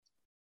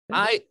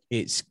Hi,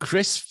 it's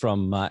Chris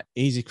from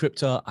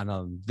EEEZICrypto, and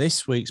on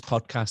this week's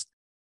podcast,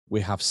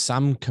 we have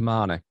Sam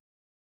Kamani.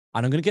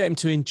 And I'm going to get him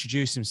to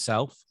introduce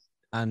himself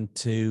and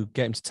to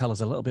get him to tell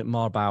us a little bit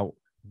more about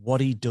what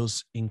he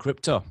does in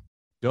crypto.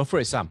 Go for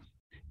it, Sam.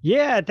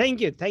 Yeah,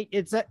 thank you.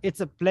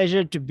 It's a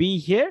pleasure to be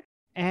here.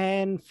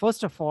 And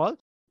first of all,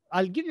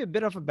 I'll give you a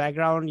bit of a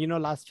background.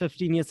 Last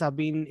 15 years I've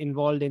been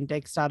involved in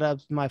tech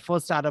startups. My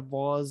first startup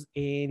was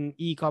in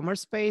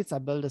e-commerce space. I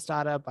built a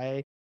startup.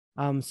 I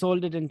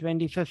sold it in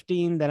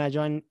 2015. Then I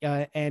joined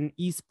an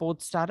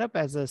esports startup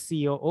as a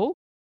COO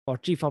or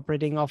chief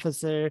operating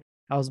officer.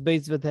 I was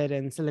based with it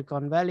in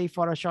Silicon Valley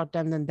for a short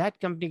time. Then that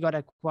company got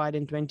acquired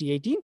in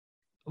 2018.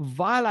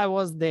 While I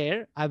was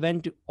there, I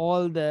went to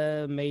all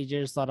the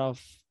major sort of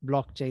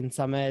blockchain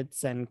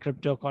summits and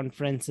crypto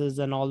conferences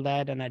and all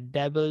that. And I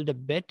dabbled a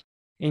bit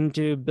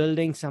into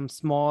building some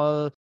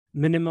small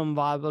minimum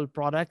viable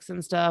products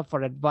and stuff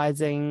for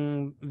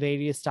advising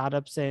various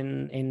startups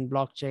in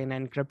blockchain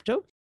and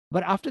crypto.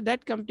 But after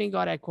that company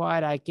got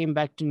acquired, I came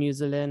back to New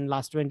Zealand.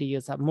 Last 20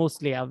 years,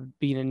 mostly I've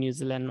been in New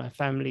Zealand. My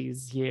family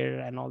is here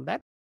and all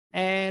that.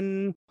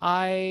 And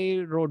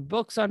I wrote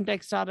books on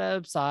tech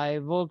startups. I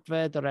worked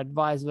with or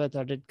advised with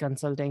or did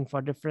consulting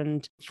for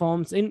different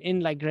firms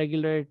in like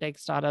regular tech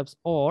startups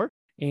or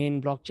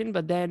in blockchain.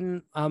 But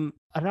then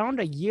around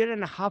a year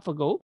and a half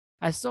ago,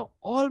 I saw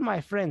all my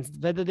friends,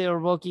 whether they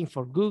were working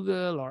for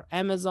Google or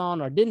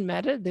Amazon or didn't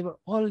matter, they were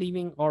all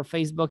leaving, or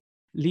Facebook,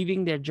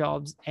 leaving their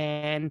jobs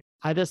and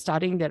either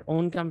starting their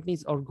own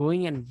companies or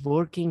going and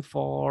working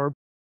for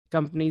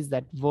companies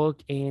that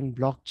work in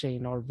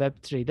blockchain or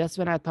Web3. That's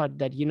when I thought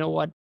that, you know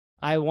what,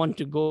 I want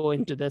to go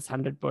into this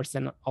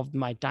 100% of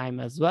my time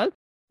as well.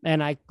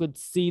 And I could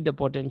see the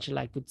potential,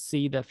 I could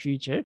see the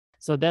future.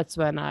 So that's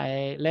when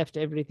I left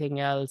everything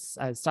else.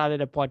 I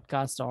started a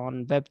podcast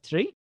on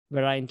Web3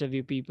 where I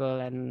interview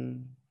people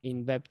and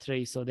in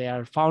Web3. So they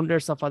are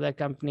founders of other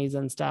companies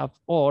and stuff,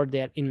 or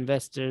they're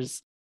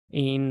investors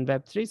in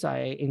Web3. So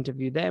I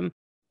interview them.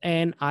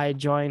 And I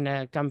joined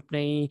a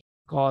company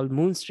called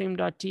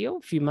Moonstream.to a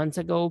few months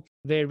ago,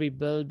 where we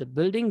build the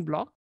building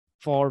block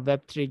for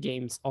Web3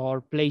 games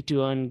or play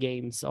to earn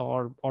games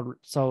or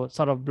so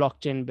sort of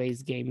blockchain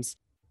based games.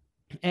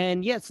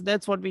 And yes,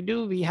 that's what we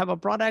do. We have a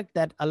product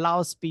that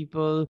allows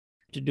people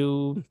to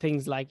do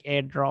things like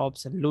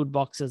airdrops and loot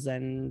boxes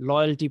and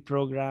loyalty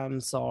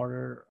programs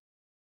or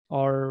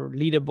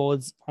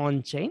leaderboards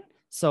on chain.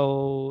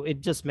 So it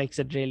just makes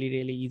it really,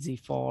 really easy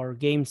for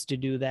games to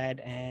do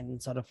that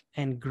and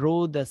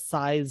grow the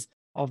size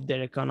of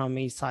their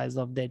economy, size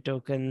of their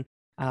token.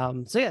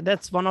 So yeah,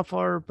 that's one of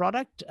our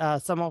product.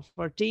 Some of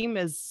our team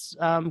is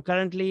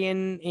currently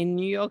in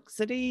New York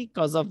City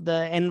because of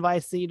the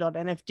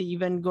NYC.NFT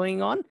event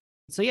going on.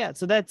 So yeah,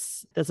 so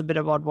that's a bit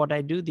about what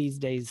I do these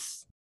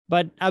days.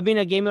 But I've been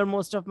a gamer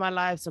most of my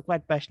life, so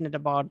quite passionate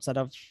about sort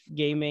of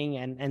gaming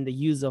and the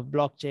use of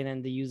blockchain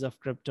and the use of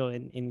crypto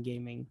in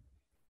gaming.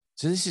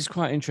 So this is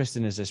quite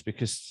interesting, is this,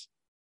 because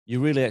you're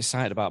really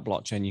excited about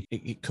blockchain.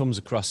 It comes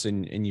across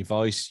in your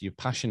voice. You're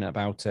passionate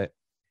about it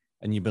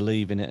and you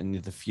believe in it and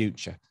the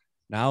future.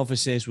 Now,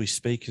 obviously, as we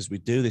speak, as we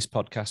do this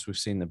podcast, we've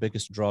seen the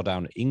biggest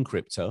drawdown in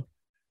crypto.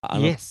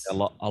 And yes. a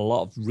lot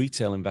of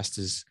retail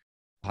investors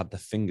had their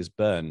fingers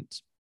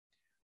burnt.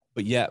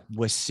 But yet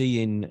we're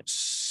seeing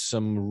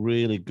some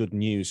really good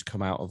news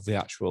come out of the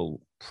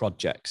actual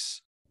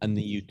projects and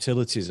the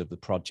utilities of the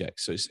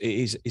projects. So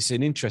it's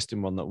an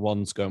interesting one that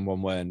one's going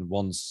one way and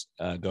one's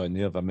going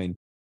the other. I mean,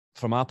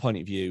 from our point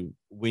of view,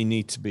 we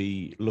need to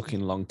be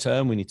looking long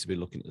term. We need to be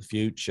looking at the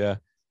future,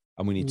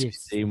 and we need to be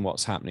seeing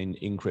what's happening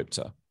in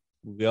crypto.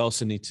 We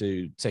also need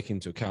to take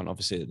into account,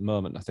 obviously, at the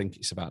moment, I think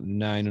it's about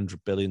 900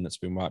 billion that's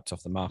been wiped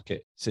off the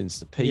market since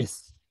the peak.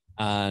 Yes.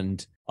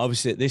 And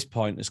obviously, at this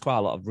point, there's quite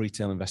a lot of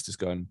retail investors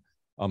going,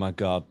 oh my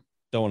God,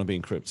 don't want to be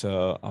in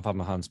crypto. I've had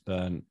my hands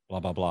burnt, blah,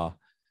 blah, blah.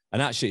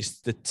 And actually,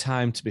 it's the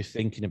time to be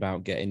thinking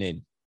about getting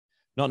in.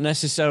 Not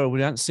necessarily, we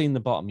haven't seen the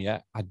bottom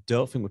yet. I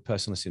don't think we've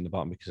personally seen the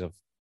bottom because of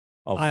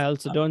I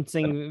also don't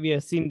think we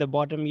have seen the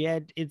bottom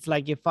yet. It's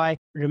like, if I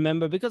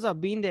remember, because I've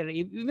been there,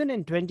 even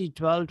in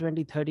 2012,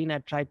 2013, I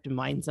tried to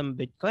mine some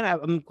Bitcoin.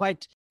 I'm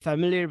quite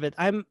familiar with,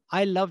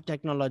 I love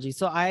technology.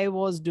 So I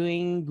was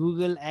doing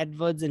Google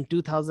AdWords in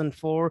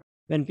 2004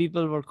 when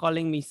people were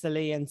calling me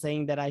silly and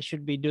saying that I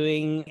should be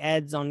doing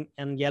ads on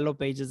yellow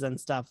pages and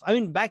stuff. I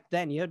mean, back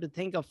then you have to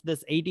think of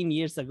this 18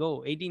 years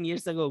ago. 18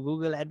 years ago,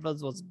 Google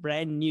AdWords was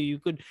brand new.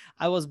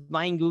 I was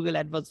buying Google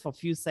AdWords for a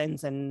few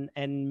cents and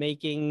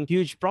making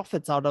huge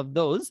profits out of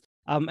those.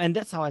 And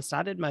that's how I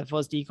started my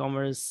first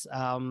e-commerce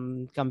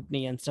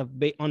company and stuff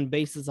on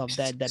basis of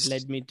that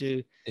led me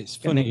to it's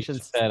funny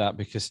connections. You say that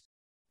because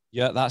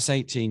that's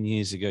 18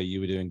 years ago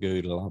you were doing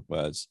Google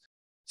AdWords.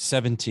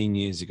 17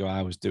 years ago,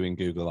 I was doing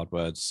Google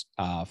AdWords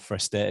for a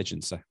estate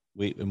agency.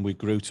 We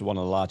grew to one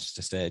of the largest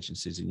estate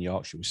agencies in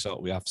Yorkshire.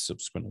 We have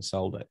subsequently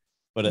sold it.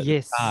 But at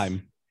the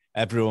time,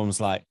 everyone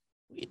was like,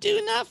 what are you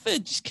doing that for?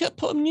 Just kept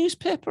putting a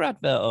newspaper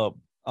advert up.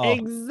 Oh,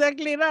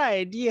 Exactly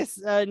right. Yes,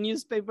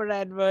 newspaper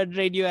advert,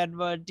 radio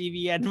advert,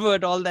 TV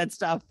advert, all that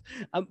stuff.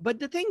 But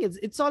the thing is,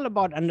 it's all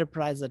about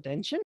enterprise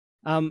attention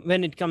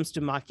when it comes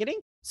to marketing.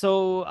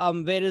 So,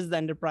 where is the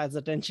enterprise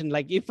attention?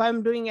 Like, if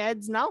I'm doing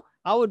ads now,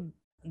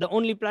 the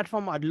only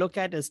platform I'd look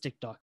at is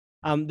TikTok.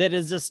 There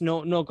is just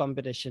no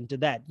competition to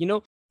that.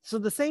 So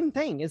the same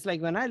thing is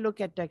like when I look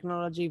at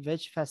technology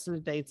which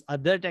facilitates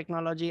other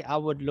technology, I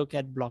would look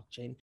at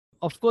blockchain.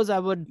 Of course, I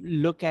would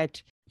look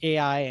at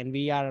AI and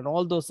VR and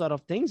all those sort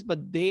of things,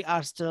 but they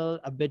are still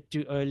a bit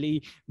too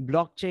early.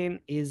 Blockchain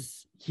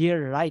is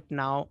here right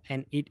now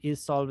and it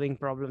is solving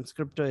problems.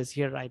 Crypto is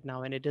here right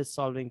now and it is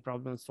solving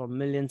problems for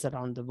millions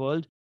around the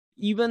world.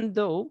 Even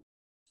though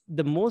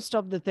the most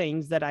of the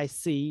things that I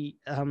see,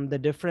 the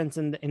difference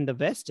in the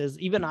West is,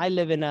 even I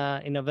live in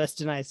a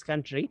westernized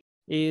country,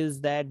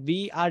 is that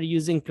we are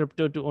using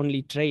crypto to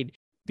only trade.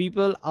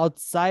 People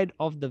outside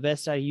of the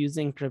West are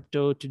using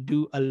crypto to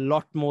do a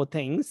lot more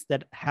things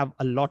that have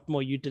a lot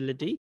more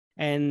utility.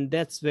 And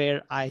that's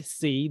where I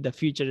see the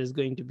future is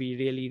going to be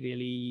really,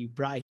 really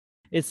bright.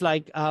 It's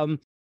like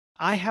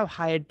I have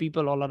hired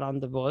people all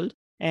around the world.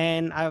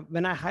 And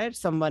when I hired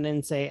someone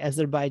in, say,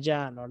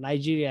 Azerbaijan or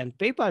Nigeria, and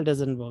PayPal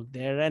doesn't work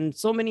there, and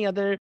so many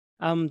other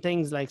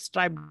things like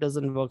Stripe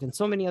doesn't work, and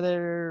so many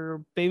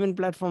other payment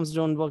platforms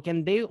don't work,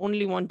 and they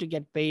only want to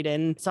get paid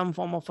in some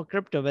form of a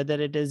crypto, whether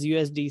it is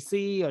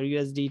USDC or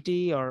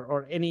USDT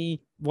or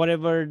any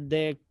whatever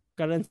their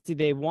currency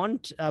they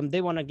want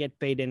to get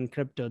paid in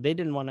crypto. They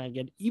didn't want to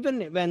get,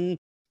 even when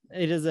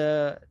it is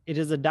a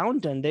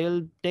downturn, they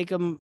will take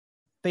a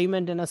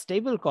payment in a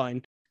stable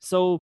coin.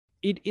 So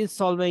it is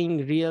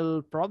solving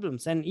real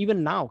problems. And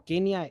even now,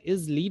 Kenya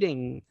is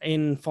leading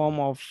in form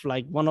of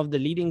like one of the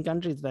leading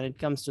countries when it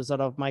comes to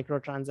sort of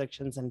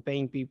microtransactions and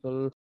paying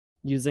people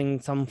using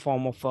some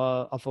form of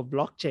a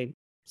blockchain.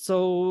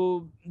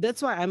 So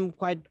that's why I'm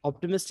quite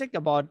optimistic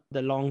about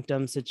the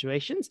long-term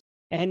situations.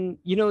 And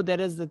there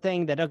is the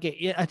thing that,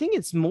 okay, I think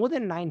it's more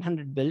than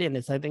 900 billion.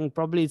 I think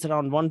probably it's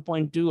around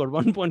 1.2 or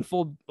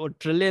 1.4 or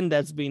trillion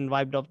that's been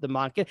wiped off the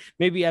market.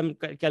 Maybe I'm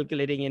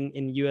calculating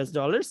in US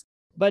dollars,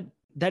 but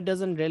that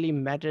doesn't really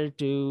matter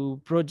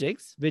to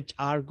projects which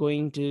are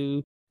going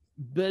to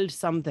build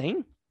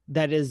something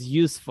that is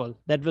useful,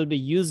 that will be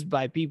used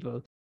by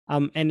people.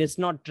 And it's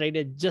not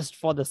traded just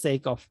for the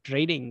sake of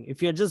trading.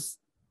 If you just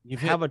you've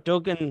hit have a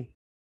token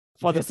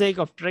for you've the hit sake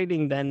of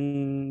trading,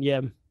 then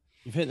yeah.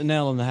 you've hit the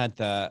nail on the head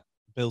there.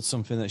 Build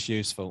something that's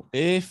useful.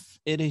 If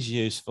it is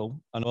useful,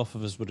 and both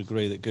of us would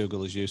agree that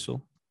Google is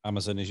useful,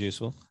 Amazon is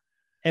useful,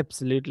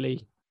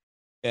 Absolutely.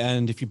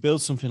 and if you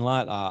build something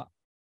like that,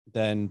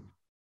 then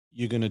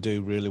you're going to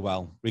do really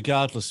well,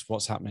 regardless of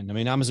what's happening. I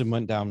mean, Amazon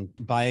went down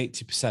by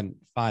 80%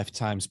 5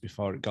 times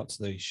before it got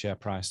to the share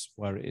price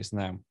where it is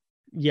now.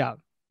 Yeah.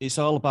 It's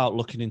all about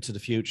looking into the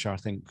future, I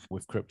think,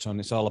 with crypto. And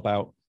it's all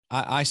about,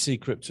 I see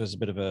crypto as a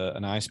bit of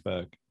an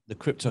iceberg. The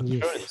Yes.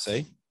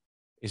 cryptocurrency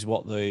is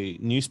what the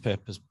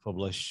newspapers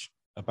publish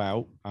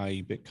about,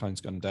 i.e.,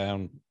 Bitcoin's gone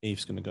down,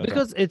 ETH's going to go down.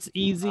 Because it's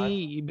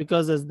easy,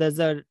 because there's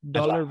a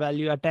dollar Headline.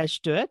 value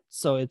attached to it,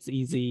 so it's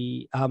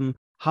easy.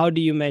 How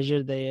do you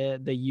measure the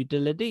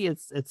utility?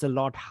 It's a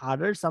lot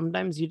harder.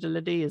 Sometimes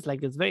utility is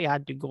like, it's very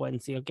hard to go and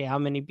see, okay, how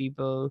many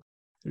people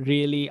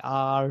really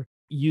are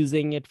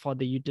using it for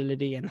the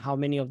utility, and how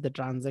many of the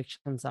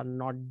transactions are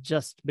not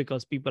just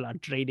because people are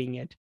trading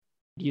it.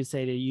 You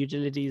say the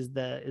utility is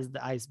the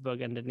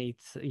iceberg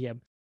underneath. Yeah.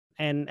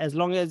 And as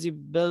long as you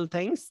build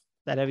things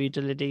that have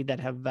utility, that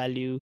have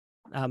value,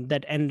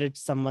 that enrich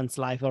someone's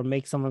life or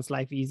make someone's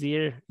life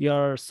easier,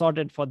 you're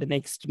sorted for the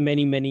next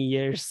many, many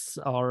years,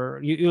 or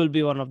you will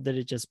be one of the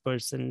richest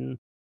person.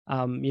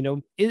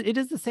 It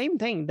is the same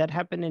thing that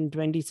happened in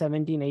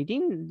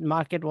 2017-18.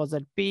 Market was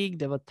at peak.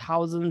 There were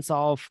thousands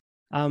of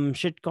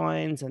shit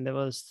coins, and there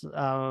was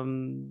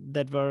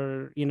that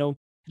were,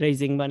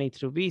 raising money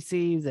through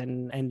VCs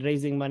and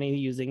raising money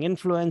using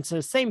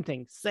influencers.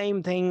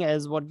 Same thing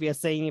as what we are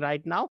saying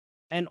right now.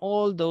 And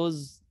all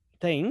those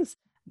things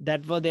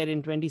that were there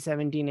in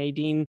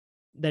 2017-18,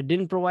 that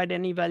didn't provide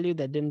any value,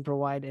 that didn't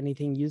provide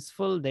anything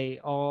useful, they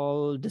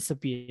all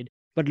disappeared.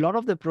 But a lot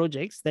of the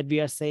projects that we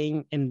are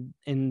saying in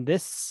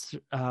this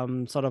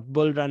sort of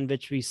bull run,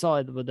 which we saw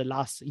over the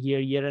last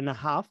year and a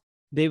half,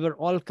 they were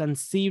all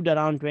conceived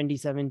around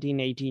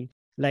 2017-18,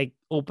 like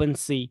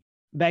OpenSea.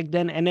 Back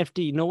then,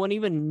 NFT, no one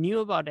even knew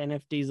about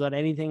NFTs or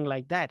anything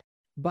like that.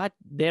 But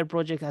their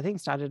project, I think,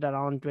 started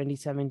around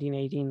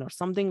 2017-18 or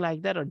something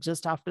like that, or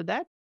just after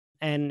that.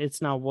 And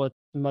it's now worth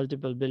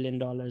multiple $billion.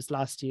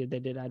 Last year, they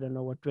did, I don't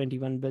know what,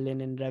 21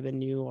 billion in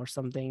revenue or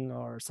something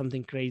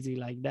crazy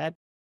like that.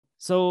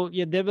 So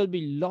yeah, there will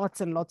be lots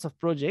and lots of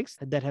projects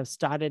that have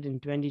started in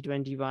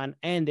 2021,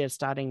 and they're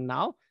starting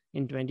now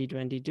in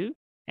 2022.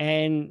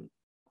 And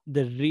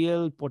the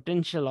real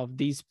potential of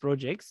these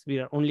projects, we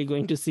are only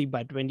going to see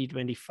by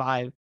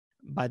 2025,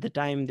 by the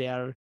time they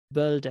are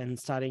built and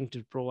starting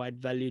to provide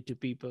value to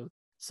people.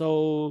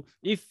 So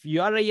if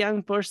you are a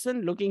young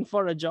person looking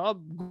for a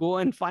job, go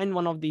and find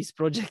one of these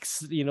projects,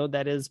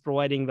 that is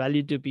providing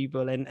value to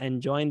people,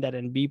 and join that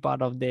and be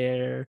part of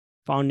their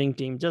founding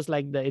team, just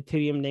like the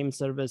Ethereum name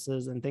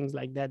services and things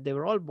like that. They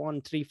were all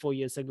born 3-4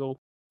 years ago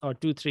or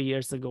 2-3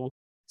 years ago.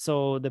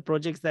 So the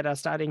projects that are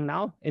starting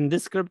now in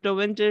this crypto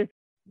winter,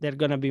 they're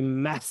going to be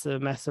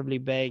massively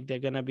big. They're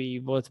going to be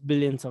worth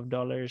billions of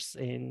dollars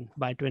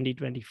by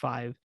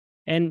 2025.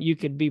 And you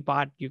could be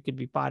part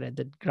at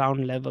the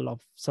ground level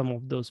of some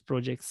of those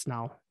projects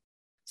now.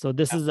 So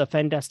this is a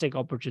fantastic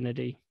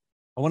opportunity.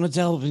 I want to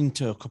delve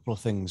into a couple of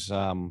things.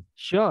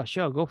 Sure,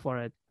 go for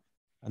it.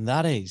 And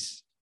that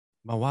is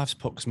my wife's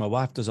put, because my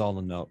wife does all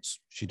the notes.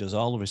 She does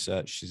all the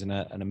research. She's an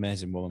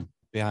amazing woman.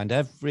 Behind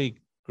every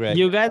great...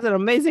 You guys are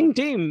an amazing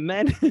team,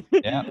 man.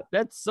 Yeah.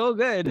 That's so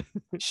good.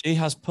 She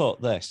has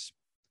put this,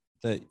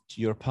 that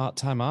you're a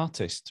part-time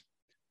artist.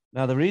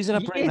 Now, the reason I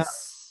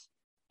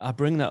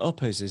bring that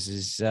up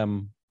is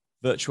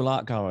virtual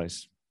art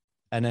galleries,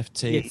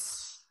 NFT.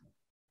 Yes.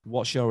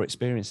 What's your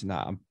experience in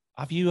that?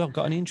 Have you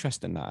got any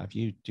interest in that? Have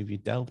you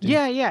delved in?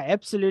 Yeah,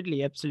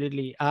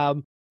 absolutely.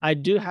 I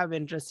do have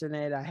interest in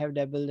it. I have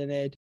dabbled in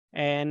it,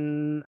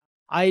 and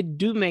I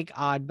do make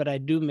art, but I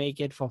do make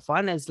it for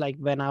fun. It's like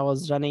when I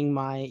was running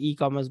my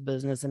e-commerce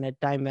business, and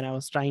at time when I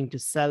was trying to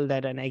sell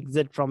that and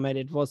exit from it,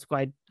 it was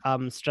quite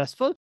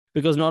stressful,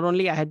 because not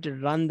only I had to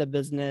run the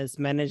business,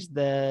 manage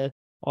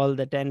all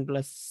the 10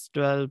 plus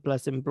 12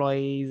 plus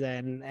employees,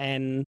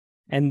 and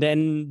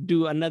then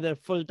do another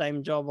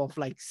full-time job of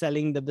like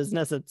selling the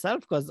business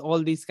itself, because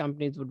all these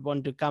companies would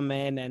want to come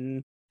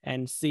in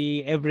and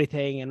see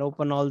everything and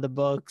open all the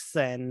books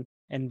and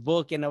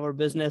work in our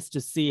business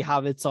to see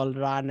how it's all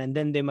run. And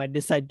then they might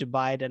decide to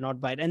buy it or not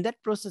buy it. And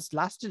that process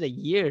lasted a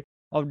year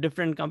of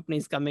different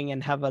companies coming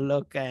and have a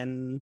look.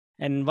 And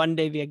one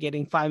day we are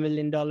getting $5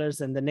 million.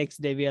 And the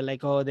next day we are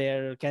like, oh,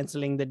 they're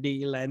canceling the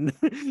deal. And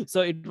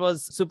so it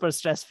was super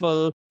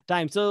stressful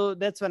time. So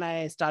that's when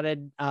I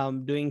started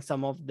doing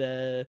some of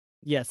the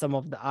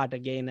art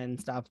again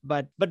and stuff.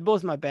 But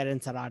both my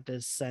parents are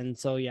artists. And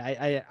so,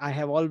 yeah, I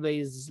have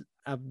always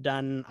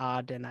done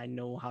art, and I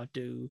know how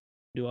to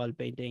do all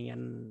painting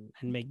and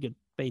make good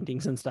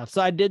paintings and stuff.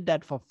 So I did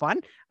that for fun.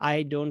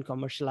 I don't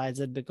commercialize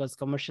it, because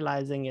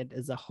commercializing it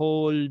is a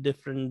whole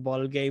different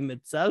ball game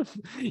itself.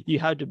 You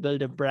have to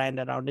build a brand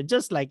around it,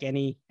 just like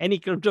any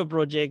crypto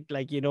project,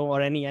 like,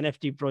 or any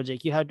NFT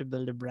project. You have to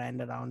build a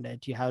brand around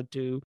it. You have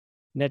to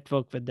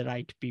network with the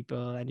right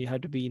people, and you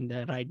have to be in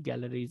the right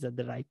galleries at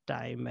the right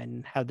time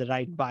and have the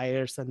right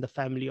buyers and the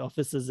family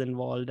offices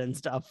involved and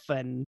stuff.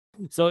 And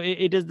so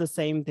it is the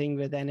same thing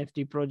with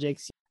NFT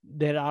projects.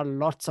 There are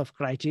lots of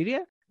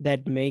criteria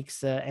that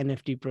makes an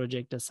NFT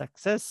project a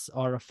success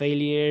or a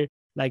failure.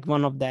 Like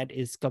one of that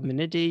is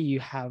community. You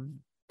have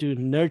to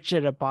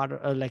nurture a part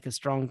of like a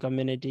strong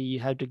community. You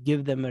have to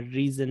give them a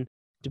reason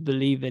to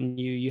believe in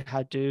you. You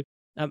have to,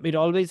 it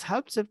always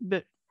helps if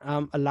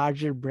a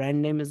larger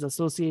brand name is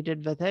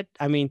associated with it.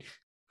 I mean,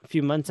 a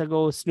few months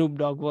ago, Snoop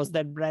Dogg was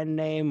that brand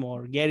name,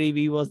 or Gary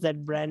Vee was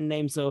that brand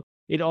name. So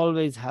it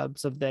always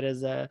helps if there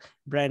is a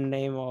brand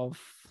name of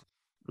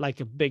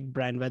like a big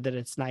brand, whether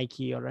it's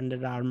Nike or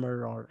Under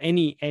Armour or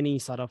any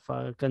sort of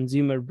a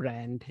consumer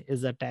brand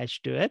is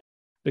attached to it,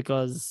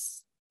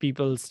 because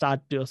people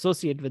start to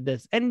associate with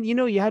this. And,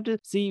 you have to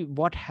see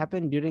what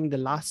happened during the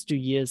last 2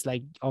 years,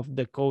 like of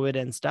the COVID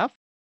and stuff.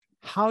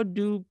 How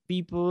do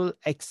people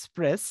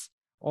express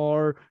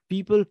or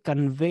people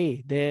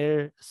convey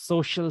their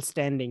social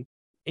standing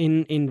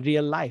in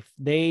real life?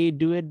 They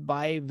do it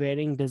by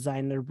wearing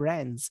designer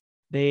brands.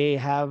 They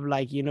have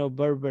like,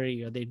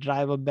 Burberry, or they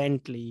drive a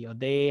Bentley, or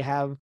they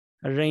have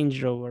a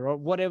Range Rover, or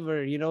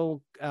whatever,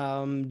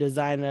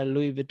 designer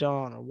Louis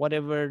Vuitton, or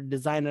whatever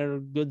designer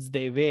goods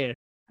they wear,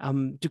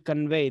 to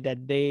convey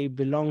that they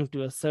belong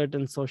to a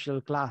certain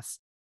social class.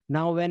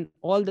 Now, when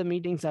all the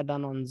meetings are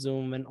done on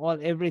Zoom and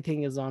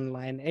everything is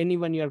online,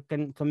 anyone you're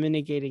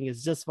communicating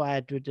is just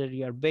via Twitter.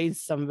 You're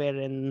based somewhere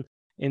in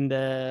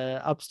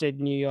the upstate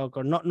New York,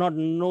 or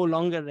no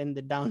longer in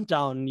the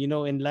downtown,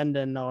 in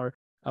London, or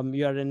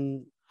you're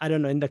in, I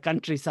don't know, in the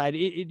countryside.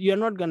 You're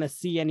not going to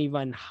see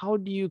anyone. How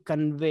do you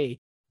convey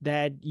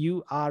that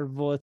you are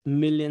worth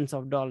millions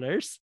of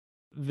dollars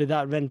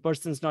when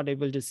person's not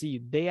able to see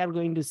you? They are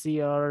going to see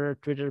your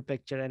Twitter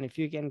picture. And if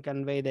you can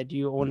convey that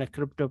you own a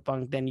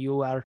CryptoPunk, then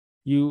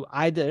you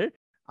either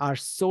are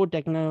so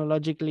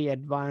technologically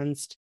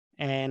advanced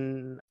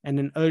and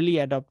an early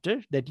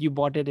adopter that you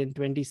bought it in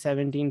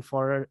 2017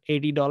 for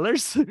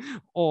 $80,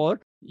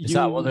 or is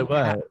that what they were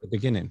at the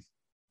beginning?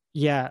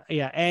 Yeah.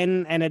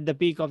 And at the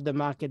peak of the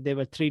market, they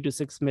were $3 to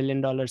 $6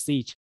 million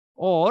each.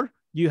 Or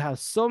you have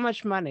so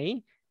much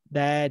money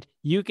that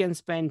you can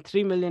spend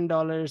 $3 million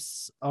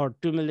or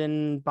 2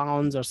 million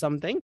pounds or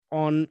something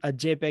on a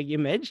JPEG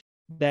image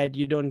that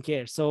you don't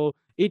care. So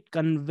it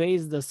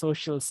conveys the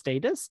social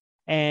status,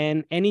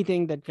 and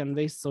anything that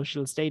conveys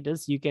social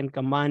status, you can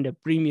command a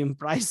premium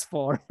price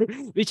for,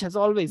 which has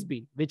always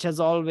been,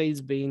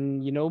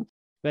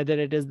 whether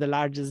it is the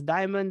largest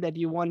diamond that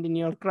you want in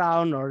your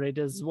crown, or it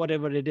is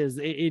whatever it is,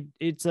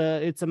 it's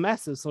a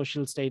massive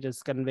social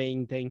status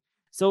conveying thing.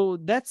 So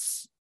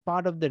that's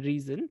part of the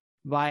reason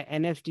why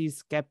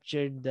NFTs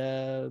captured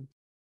the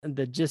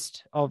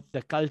gist of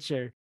the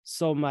culture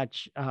so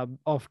much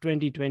of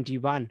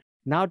 2021.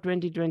 Now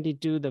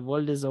 2022, the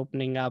world is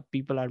opening up.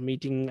 People are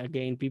meeting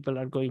again. People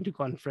are going to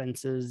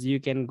conferences.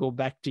 You can go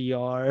back to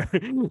your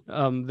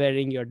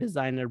wearing your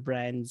designer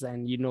brands,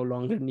 and you no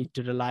longer need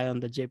to rely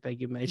on the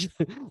JPEG image.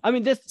 I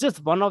mean, that's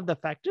just one of the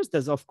factors.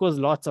 There's of course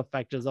lots of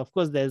factors. Of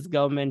course, there's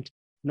government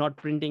not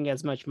printing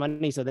as much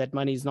money, so that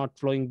money is not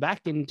flowing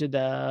back into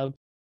the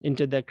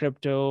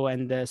crypto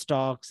and the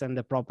stocks and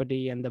the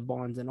property and the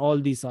bonds and all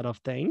these sort of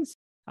things.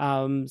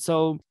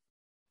 So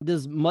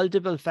there's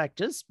multiple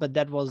factors, but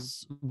that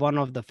was one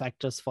of the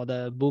factors for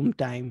the boom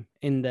time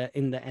in the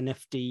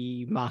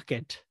NFT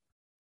market.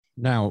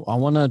 Now, I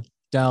want to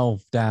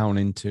delve down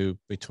into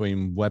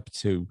between Web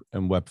 2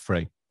 and Web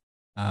 3.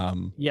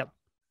 Yep.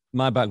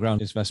 My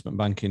background is investment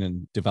banking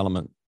and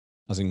development,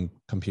 as in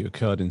computer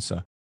coding.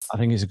 So I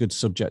think it's a good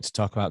subject to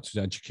talk about to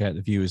educate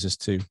the viewers as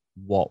to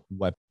what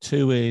Web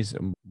 2 is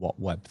and what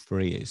Web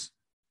 3 is.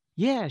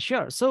 Yeah,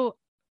 sure. So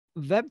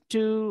Web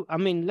 2, I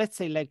mean, let's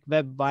say like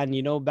Web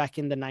 1, back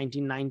in the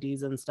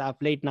 1990s and stuff,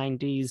 late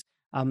 90s,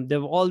 there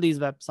were all these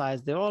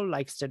websites. They're all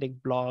like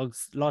static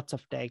blogs, lots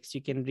of text.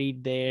 You can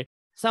read there.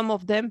 Some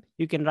of them,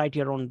 you can write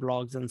your own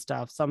blogs and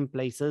stuff, some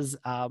places,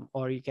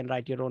 or you can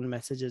write your own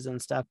messages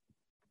and stuff.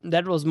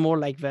 That was more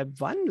like Web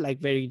 1, like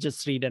where you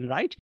just read and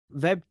write.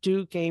 Web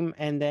 2 came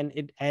and then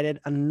it added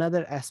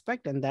another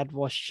aspect, and that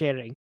was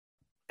sharing.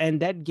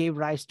 And that gave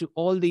rise to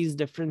all these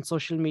different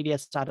social media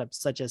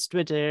startups, such as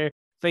Twitter,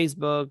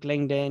 Facebook,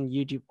 LinkedIn,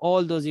 YouTube,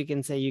 all those. You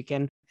can say you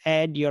can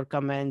add your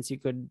comments, you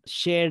could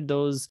share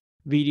those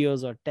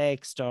videos or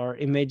text or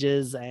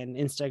images and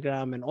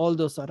Instagram and all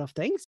those sort of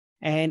things.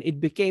 And it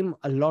became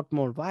a lot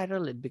more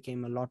viral. It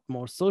became a lot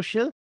more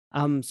social.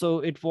 So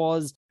it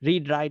was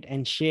read, write,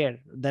 and share.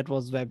 That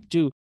was Web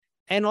 2.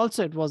 And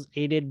also it was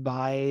aided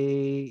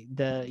by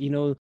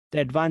the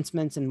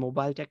advancements in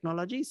mobile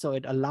technology. So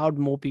it allowed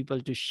more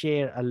people to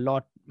share a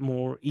lot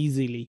more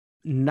easily.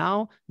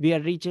 Now we are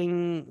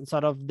reaching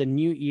sort of the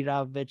new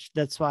era, which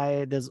that's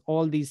why there's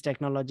all these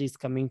technologies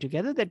coming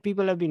together that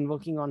people have been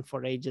working on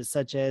for ages,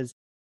 such as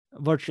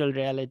virtual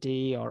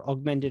reality or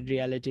augmented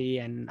reality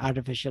and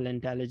artificial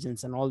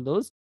intelligence and all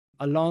those,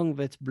 along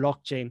with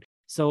blockchain.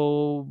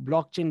 So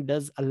blockchain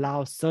does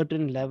allow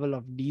certain level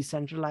of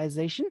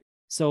decentralization.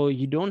 So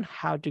you don't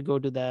have to go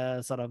to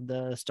the sort of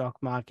the stock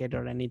market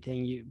or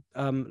anything.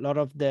 A lot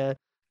of the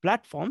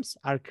platforms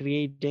are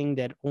creating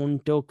their own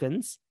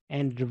tokens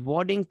and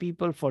rewarding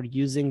people for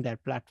using their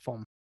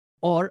platform,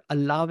 or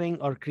allowing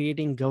or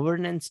creating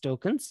governance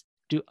tokens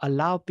to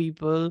allow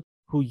people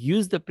who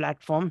use the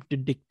platform to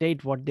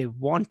dictate what they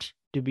want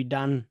to be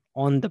done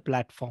on the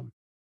platform.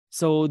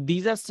 So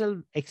these are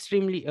still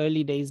extremely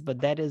early days,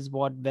 but that is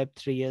what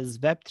Web3 is.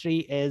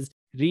 Web3 is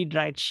read,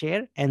 write,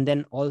 share, and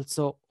then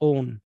also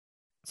own.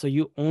 So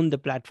you own the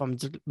platform,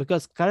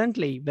 because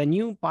currently when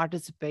you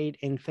participate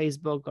in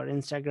Facebook or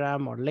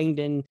Instagram or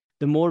LinkedIn,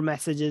 the more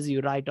messages you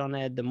write on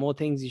it, the more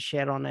things you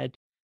share on it,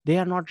 they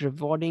are not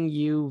rewarding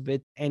you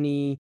with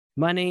any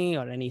money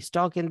or any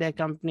stock in their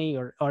company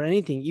or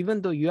anything. Even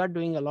though you are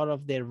doing a lot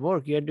of their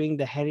work, you're doing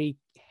the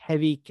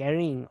heavy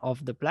carrying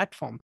of the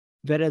platform.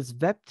 Whereas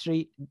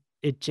Web3,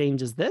 it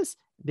changes this.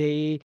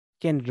 They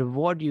can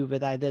reward you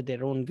with either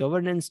their own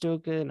governance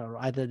token or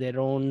either their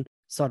own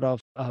sort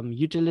of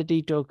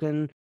utility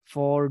token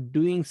for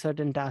doing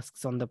certain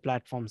tasks on the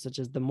platform, such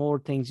as the more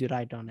things you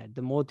write on it,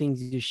 the more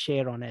things you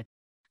share on it.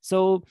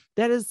 So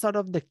that is sort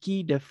of the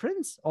key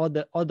difference or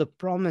the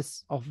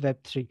promise of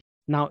Web3.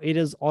 Now, it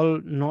is all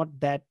not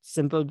that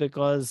simple,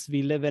 because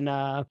we live in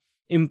a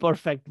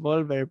imperfect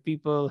world where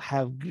people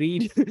have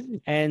greed.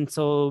 And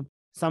so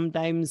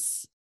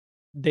sometimes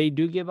they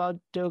do give out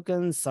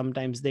tokens,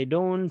 sometimes they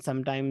don't,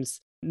 sometimes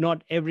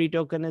not every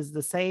token is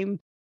the same.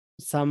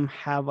 Some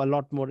have a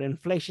lot more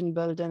inflation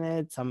built in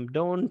it, some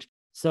don't.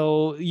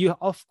 So you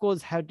of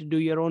course have to do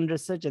your own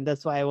research. And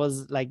that's why I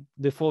was like,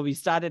 before we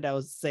started, I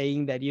was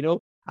saying that,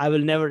 I will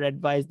never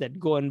advise that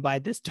go and buy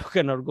this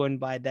token or go and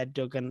buy that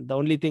token. The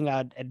only thing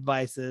I'd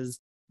advise is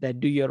that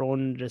do your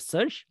own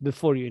research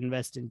before you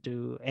invest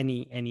into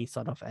any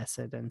sort of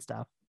asset and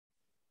stuff.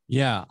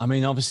 Yeah, I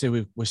mean,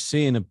 obviously we're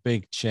seeing a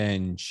big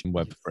change in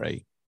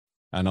Web3,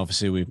 and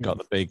obviously we've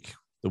got the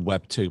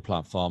Web2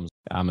 platforms,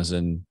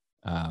 Amazon,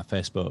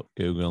 Facebook,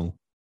 Google,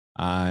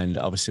 and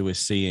obviously we're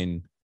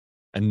seeing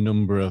a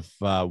number of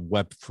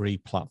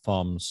Web3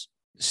 platforms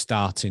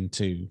starting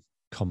to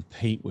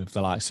compete with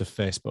the likes of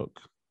Facebook,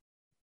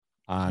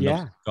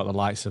 and got the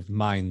likes of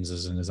Minds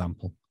as an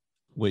example,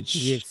 which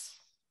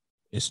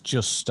is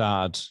just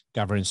started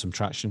gathering some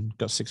traction.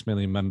 Got 6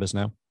 million members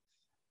now.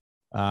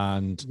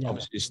 And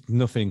obviously it's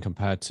nothing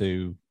compared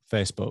to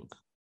Facebook,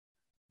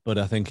 but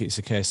I think it's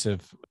a case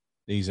of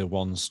these are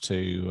ones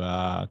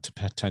to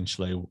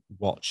potentially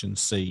watch and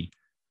see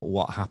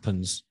what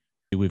happens.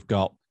 We've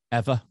got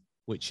Ever,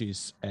 which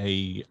is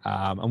and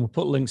we'll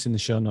put links in the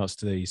show notes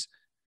to these.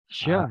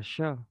 Sure.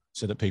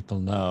 So that people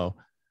know.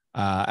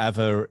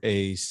 Ever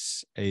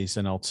is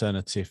an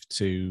alternative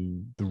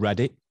to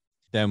Reddit.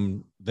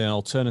 Then the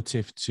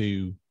alternative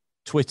to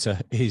Twitter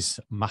is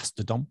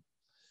Mastodon.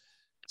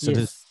 So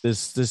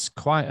Yes. there's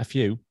quite a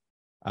few.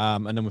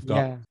 And then we've got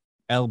Yeah.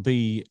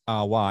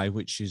 LBRY,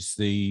 which is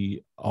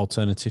the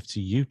alternative to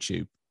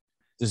YouTube.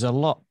 There's a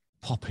lot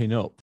popping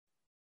up.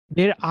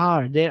 There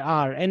are,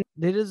 and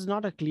there is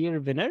not a clear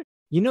winner.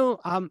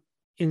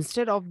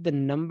 Instead of the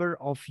number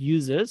of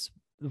users,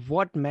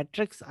 what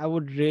metrics I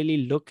would really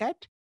look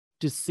at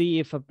to see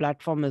if a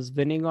platform is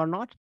winning or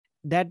not,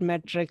 that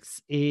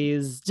metrics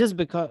is just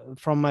because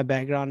from my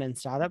background in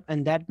startup,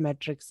 and that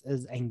metrics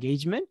is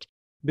engagement,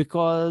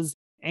 because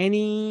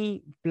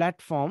any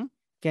platform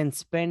can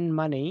spend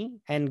money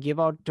and give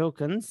out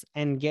tokens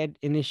and get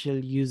initial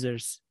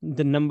users,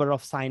 the number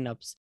of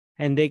signups,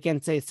 and they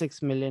can say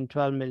 6 million,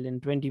 12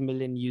 million, 20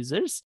 million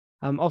users.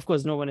 Of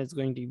course, no one is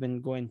going to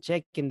even go and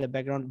check in the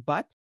background,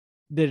 but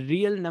the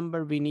real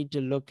number we need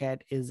to look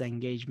at is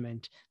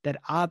engagement. That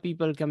are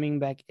people coming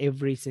back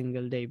every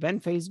single day?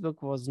 When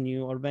Facebook was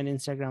new, or when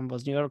Instagram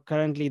was new, or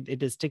currently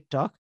it is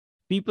TikTok,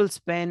 people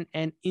spend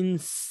an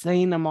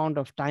insane amount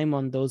of time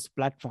on those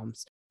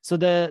platforms. So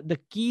the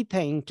key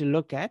thing to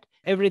look at,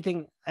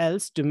 everything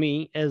else to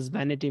me is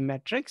vanity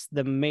metrics.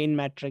 The main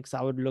metrics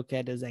I would look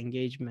at is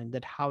engagement,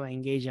 that how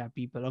engaged are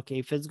people. Okay,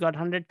 if it's got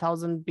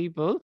 100,000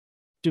 people,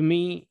 to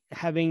me,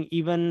 having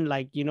even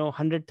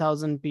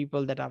 100,000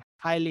 people that are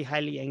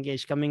highly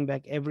engaged coming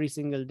back every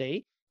single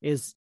day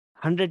is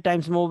 100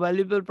 times more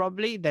valuable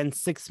probably than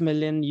 6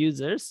 million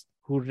users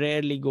who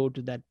rarely go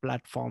to that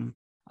platform.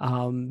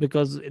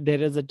 Because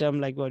there is a term,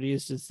 like what you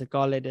used to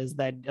call it, is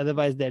that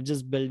otherwise they're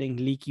just building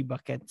leaky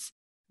buckets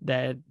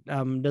that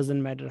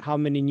doesn't matter how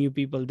many new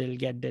people they'll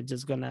get, they're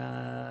just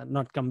gonna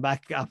not come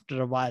back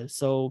after a while.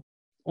 So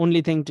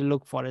only thing to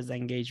look for is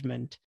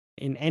engagement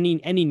in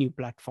any new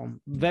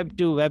platform. Web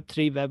 2, Web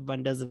 3, Web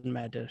 1, doesn't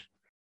matter.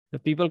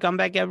 If people come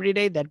back every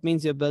day, that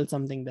means you built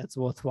something that's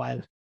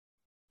worthwhile.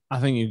 I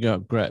think you've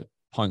got great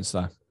points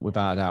there,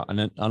 without a doubt.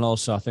 And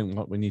also, I think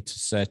what we need to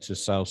say to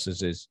ourselves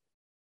is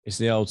it's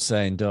the old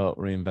saying, don't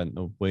reinvent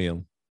the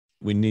wheel.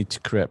 We need to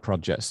create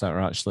projects that are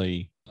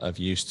actually of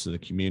use to the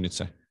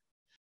community.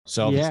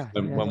 So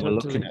obviously, when we're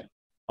looking at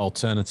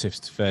alternatives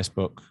to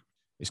Facebook,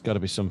 it's got to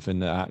be something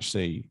that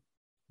actually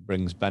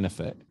brings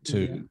benefit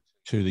to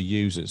the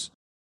users.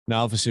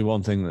 Now, obviously,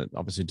 one thing that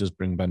obviously does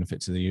bring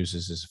benefit to the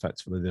users is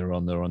effectively they're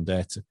on their own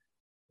data.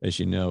 As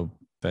you know,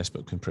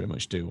 Facebook can pretty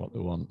much do what they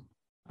want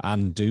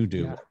and do what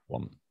they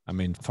want. I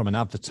mean, from an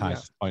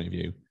advertiser point of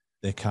view,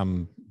 they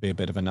can be a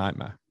bit of a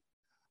nightmare.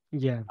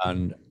 Yeah.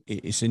 And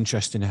it's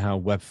interesting how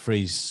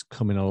Web3 is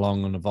coming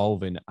along and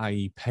evolving,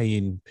 i.e.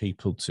 paying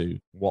people to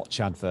watch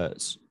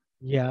adverts.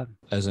 Yeah.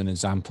 As an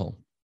example,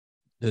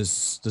 there's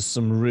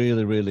some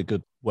really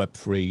good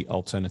Web3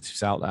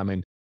 alternatives out there. I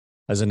mean,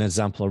 as an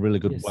example, a really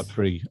good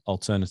Web3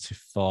 alternative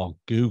for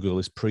Google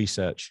is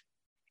pre-search.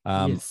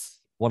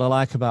 What I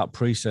like about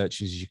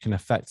pre-search is you can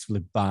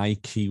effectively buy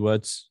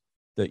keywords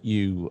that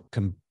you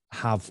can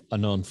have a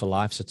known for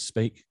life, so to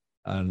speak.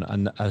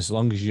 And as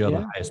long as you're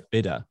the highest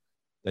bidder,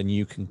 then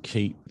you can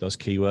keep those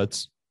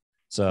keywords.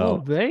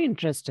 So very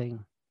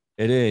interesting.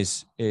 It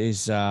is.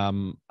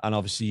 And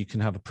obviously you can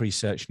have a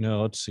pre-search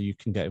node, so you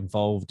can get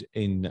involved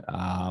in,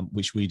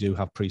 which we do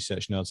have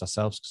pre-search nodes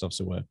ourselves, because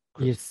obviously we're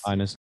crypto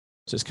miners.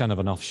 So it's kind of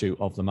an offshoot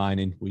of the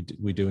mining. We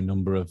do a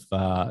number of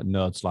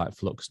nodes like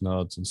flux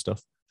nodes and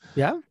stuff.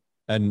 Yeah.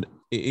 And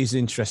it is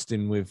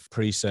interesting with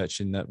pre-search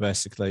in that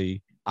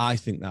basically I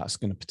think that's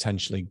going to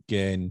potentially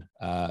gain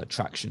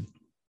traction.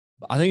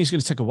 But I think it's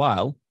going to take a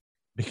while,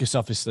 because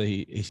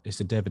obviously it's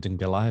a David and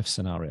Goliath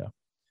scenario.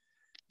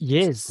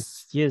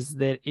 Yes,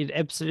 there it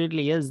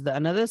absolutely is.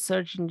 Another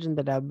search engine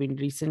that I've been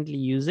recently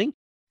using,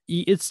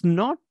 it's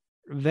not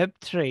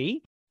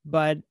Web3,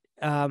 but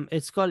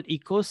it's called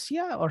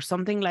Ecosia or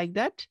something like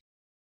that.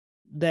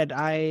 That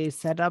I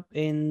set up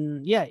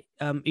in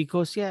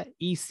Ecosia,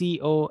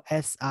 ECOSIA.org.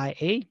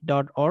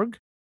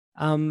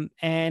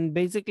 And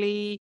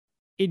basically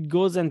it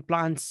goes and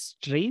plants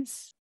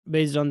trees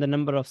based on the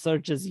number of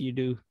searches you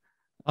do.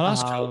 Oh,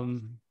 that's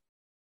cool.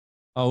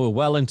 Oh, we're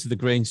well into the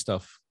green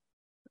stuff.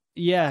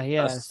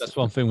 That's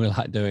one thing we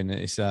like doing.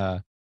 Is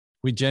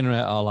we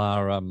generate all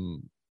our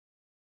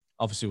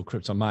obviously we're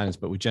crypto miners,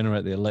 but we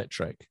generate the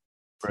electric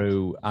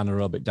through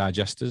anaerobic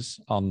digesters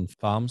on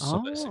farms.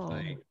 So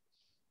basically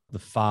the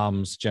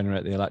farms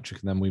generate the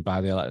electric, and then we buy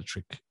the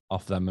electric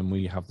off them, and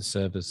we have the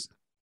servers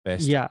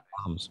based on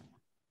farms.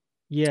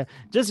 Yeah,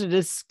 just a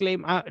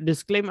disclaimer.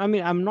 I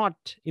mean, I'm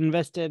not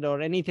invested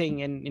or anything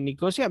in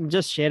Ecosia. I'm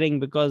just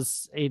sharing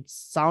because it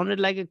sounded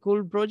like a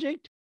cool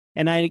project.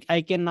 And I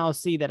can now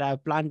see that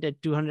I've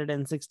planted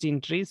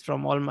 216 trees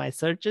from all my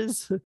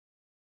searches.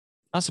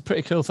 That's a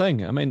pretty cool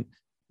thing. I mean,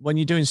 when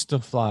you're doing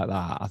stuff like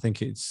that, I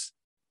think it's,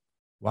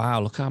 wow,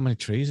 look how many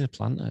trees are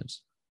planted.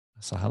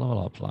 That's a hell of a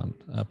lot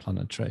of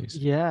planted trees.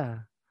 Yeah.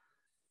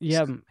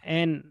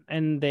 And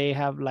they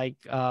have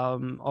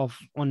of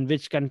on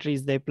which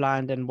countries they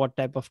plant and what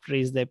type of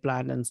trees they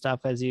plant and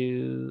stuff. As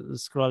you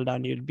scroll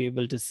down, you'll be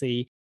able to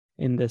see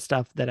in the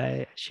stuff that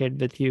I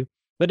shared with you.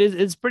 But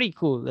it's pretty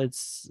cool.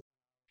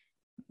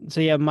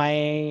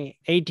 My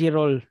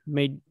 8-year-old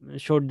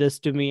showed this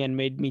to me and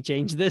made me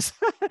change this.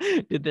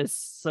 to this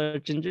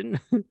search engine.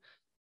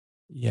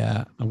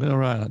 Yeah, I'm going to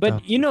write that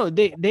down.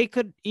 But they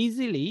could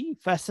easily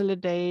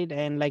facilitate,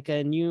 and like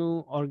a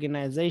new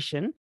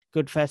organization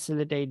could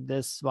facilitate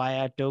this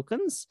via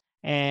tokens,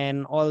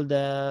 and all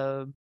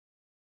the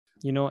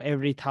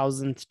every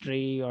 1,000th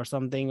tree or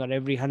something, or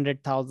every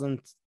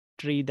 100,000th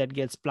tree that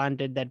gets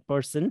planted, that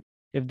person,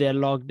 if they're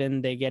logged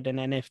in, they get an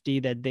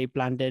NFT that they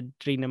planted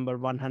tree number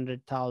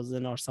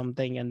 100,000 or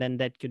something, and then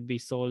that could be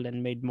sold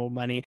and made more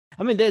money.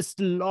 I mean, there's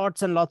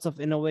lots and lots of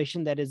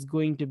innovation that is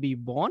going to be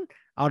born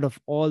out of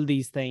all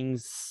these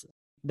things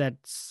that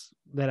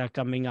are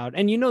coming out.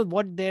 And you know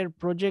what, their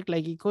project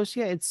like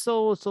Ecosia, it's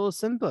so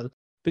simple,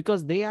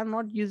 because they are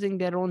not using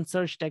their own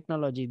search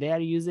technology. They are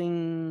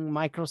using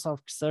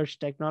Microsoft search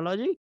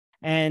technology.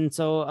 And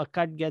so a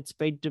cut gets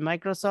paid to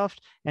Microsoft,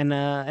 and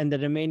the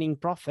remaining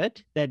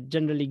profit that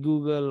generally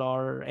Google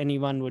or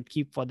anyone would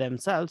keep for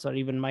themselves, or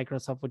even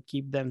Microsoft would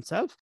keep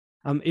themselves,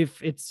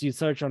 if it's you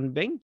search on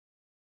Bing.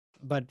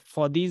 But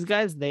for these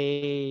guys,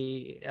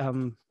 they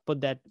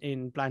put that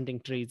in planting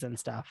trees and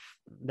stuff,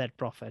 that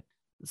profit.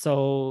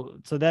 So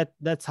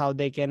that's how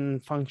they can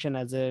function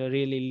as a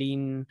really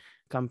lean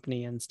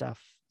company and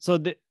stuff. So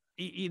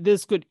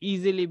this could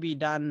easily be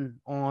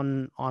done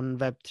on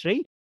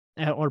Web3,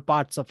 or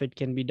parts of it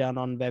can be done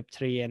on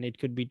Web3, and it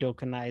could be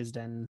tokenized,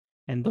 and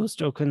those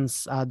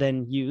tokens are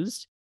then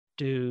used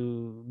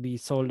to be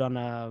sold on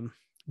a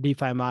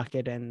DeFi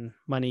market, and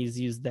money is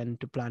used then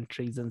to plant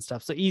trees and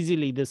stuff. So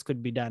easily this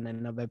could be done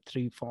in a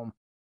Web3 form.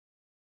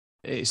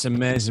 It's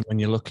amazing when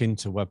you look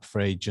into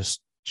Web3,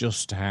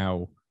 just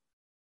how,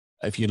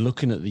 if you're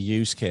looking at the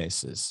use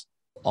cases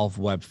of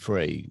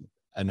Web3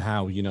 and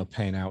how,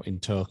 paying out in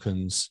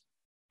tokens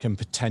can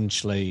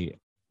potentially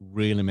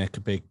really make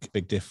a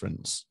big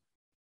difference.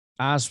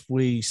 As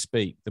we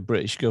speak, the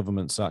British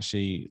government's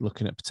actually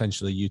looking at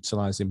potentially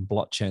utilizing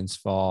blockchains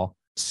for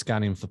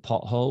scanning for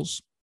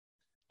potholes.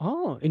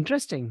 Oh,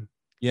 interesting.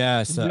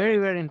 Yeah, so very,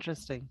 very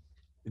interesting.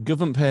 The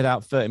government paid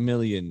out 30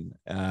 million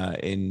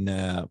in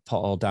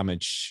pothole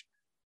damage.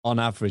 On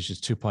average,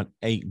 there's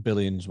 2.8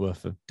 billion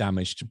worth of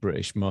damage to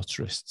British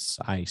motorists,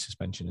 i.e.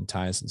 suspension and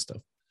tires and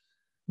stuff.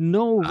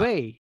 No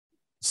way.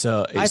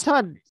 So I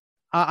thought,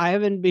 I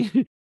haven't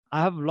been,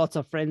 I have lots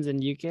of friends in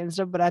UK and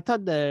stuff, but I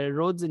thought the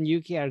roads in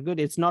UK are good.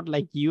 It's not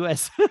like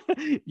US.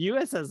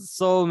 US has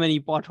so many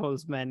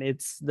potholes, man.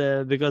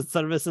 Because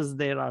services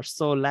there are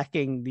so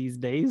lacking these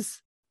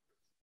days.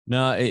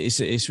 No,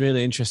 it's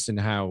really interesting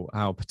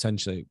how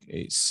potentially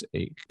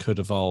it could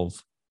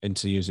evolve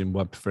into using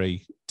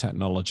Web3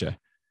 technology.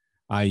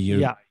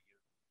 You're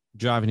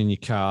driving in your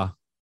car,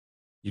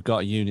 you've got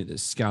a unit that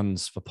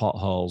scans for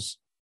potholes,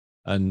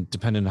 and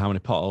depending on how many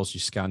potholes you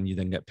scan, you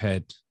then get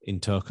paid in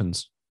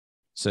tokens.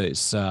 So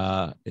it's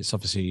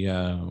obviously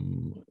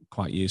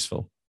quite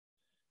useful.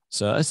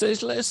 So it's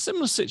a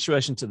similar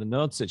situation to the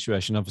node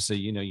situation. Obviously,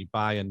 you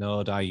buy a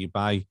node, you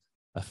buy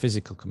a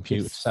physical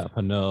computer, yes. set up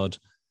a node,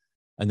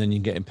 and then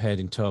you're getting paid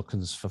in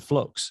tokens for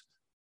flux.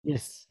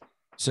 Yes.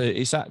 So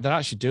they're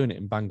actually doing it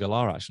in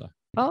Bangalore, actually.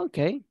 Oh,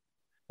 okay.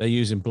 They're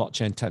using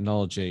blockchain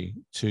technology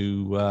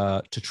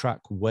to track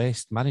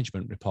waste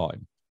management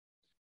reporting.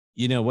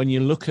 When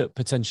you look at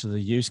potentially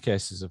the use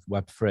cases of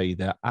Web3,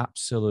 they're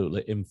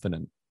absolutely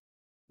infinite.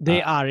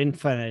 They are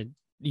infinite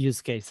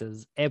use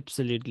cases,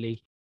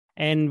 absolutely.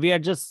 And we are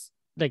just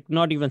like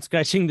not even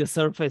scratching the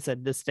surface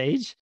at this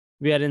stage.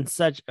 We are in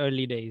such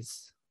early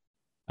days.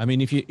 I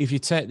mean, if you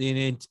take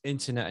the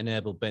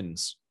internet-enabled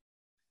bins,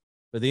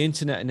 but the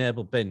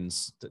internet-enabled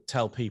bins that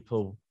tell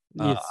people,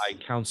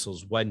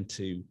 councils, when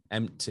to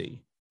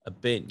empty a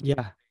bin,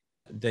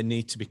 they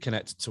need to be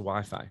connected to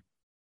Wi-Fi.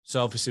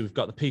 So obviously we've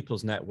got the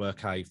People's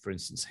Network, for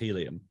instance,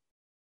 Helium.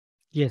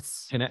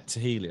 Yes. Connect to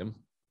Helium.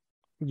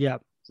 Yeah.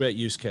 Great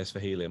use case for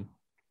Helium.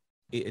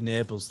 It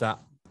enables that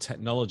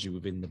technology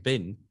within the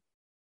bin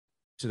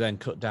to then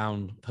cut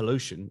down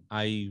pollution,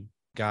 i.e.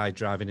 guy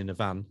driving in a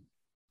van,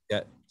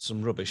 get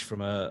some rubbish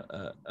from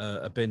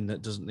a bin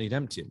that doesn't need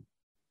emptying.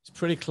 It's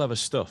pretty clever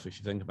stuff if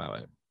you think about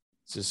it.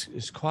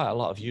 It's quite a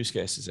lot of use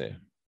cases here.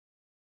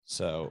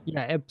 So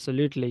yeah,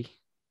 absolutely.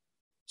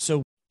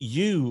 So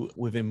you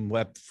within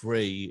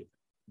Web3,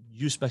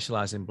 you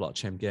specialize in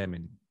blockchain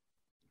gaming.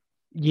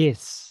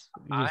 Yes.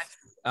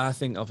 I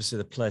think obviously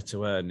the play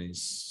to earn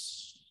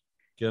is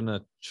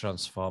gonna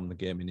transform the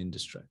gaming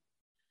industry.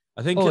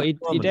 I think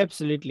it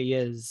absolutely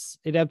is.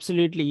 It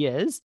absolutely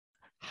is.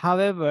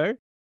 However,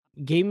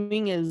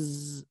 gaming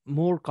is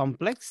more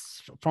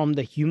complex from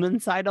the human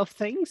side of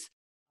things.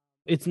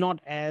 It's not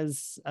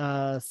as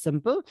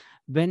simple.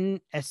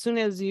 As soon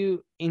as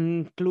you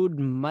include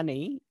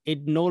money,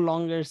 it no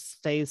longer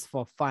stays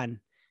for fun.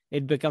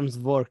 It becomes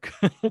work.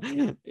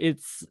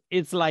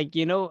 It's like,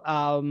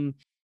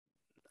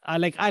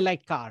 I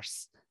like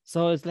cars.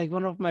 So it's like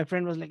one of my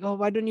friends was like, oh,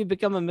 why don't you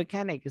become a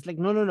mechanic? It's like,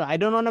 no, I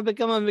don't want to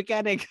become a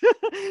mechanic.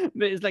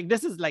 It's like,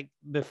 this is like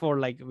before,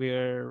 like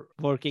we're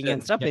working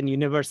and stuff in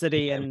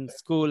university and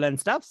school and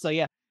stuff. So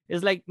yeah,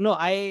 it's like, no,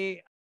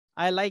 I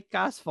like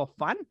cars for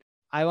fun.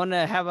 I want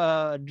to have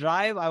a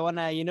drive. I want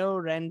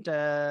to, rent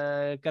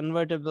a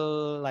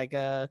convertible, like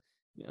a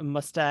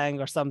Mustang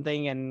or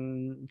something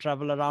and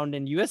travel around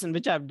in US, and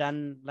which I've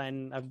done.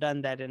 And I've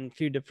done that in a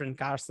few different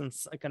cars and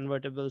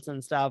convertibles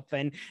and stuff.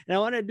 And I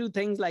want to do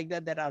things like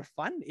that that are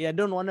fun. I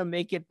don't want to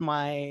make it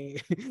my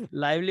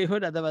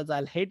livelihood. Otherwise,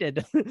 I'll hate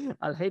it.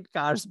 I'll hate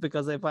cars,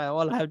 because if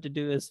all I have to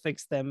do is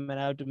fix them and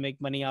I have to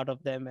make money out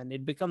of them, and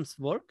it becomes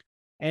work.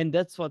 And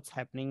that's what's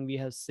happening. We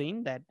have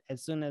seen that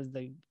as soon as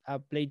the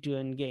play to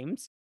earn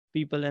games,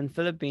 people in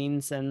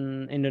Philippines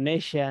and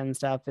Indonesia and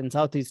stuff in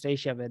Southeast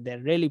Asia, where they're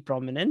really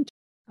prominent,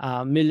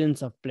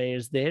 millions of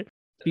players there.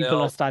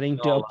 People are starting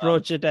to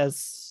approach it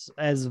as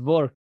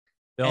work,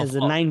 as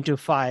a 9 to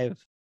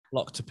 5.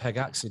 Locked to peg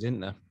Axie,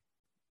 didn't they?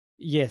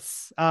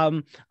 Yes.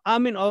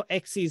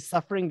 Axie is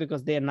suffering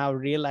because they are now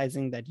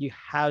realizing that you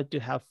have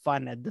to have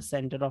fun at the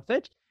center of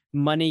it.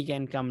 Money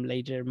can come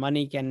later.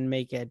 Money can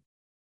make it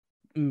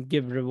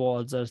give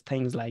rewards or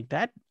things like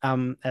that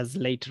as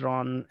later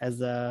on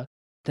as a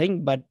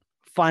thing, but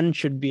fun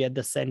should be at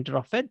the center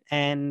of it.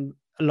 And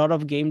a lot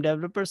of game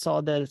developers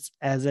saw this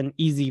as an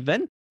easy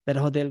win, that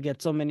they'll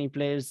get so many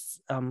players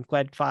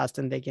quite fast,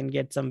 and they can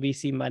get some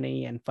VC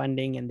money and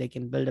funding, and they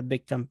can build a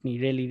big company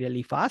really,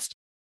 really fast,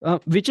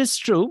 which is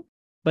true.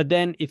 But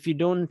then if you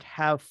don't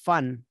have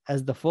fun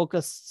as the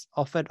focus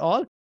of it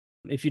all,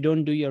 if you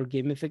don't do your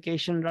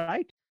gamification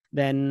right,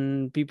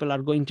 then people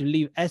are going to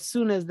leave as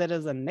soon as there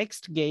is a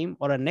next game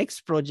or a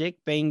next project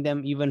paying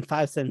them even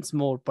 5 cents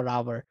more per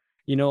hour,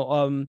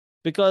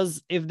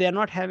 because if they're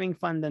not having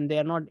fun, then they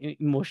are not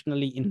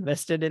emotionally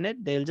invested in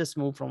it. They'll just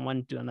move from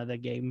one to another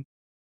game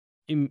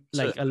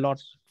a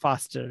lot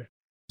faster.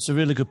 It's a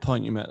really good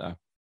point you make there,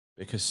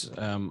 because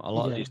a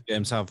lot of these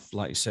games have,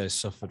 like you say,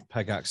 suffered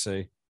peg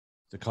Axie.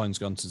 The coin's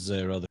gone to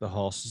zero. The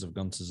horses have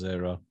gone to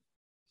zero.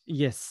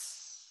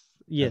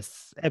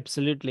 Yes,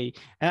 absolutely.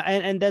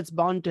 And that's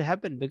bound to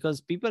happen because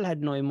people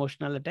had no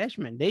emotional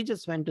attachment. They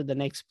just went to the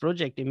next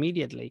project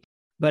immediately.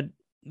 But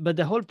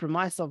the whole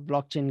premise of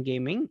blockchain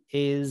gaming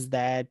is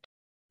that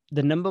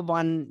the number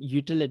one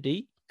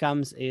utility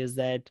comes is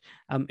that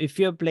if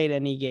you've played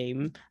any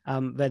game,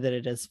 whether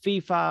it is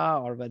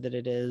FIFA or whether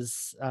it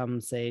is,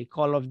 say,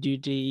 Call of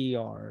Duty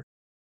or,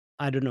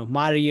 I don't know,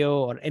 Mario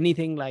or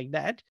anything like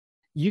that,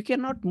 you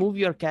cannot move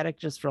your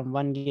characters from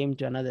one game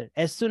to another.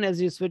 As soon as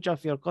you switch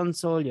off your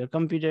console, your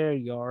computer,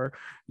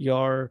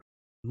 your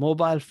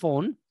mobile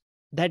phone,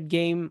 that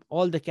game,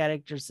 all the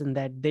characters in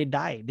that, they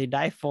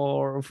die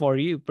for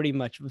you pretty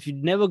much. If you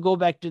never go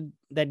back to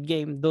that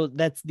game, though,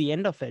 that's the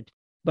end of it.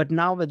 But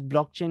now with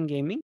blockchain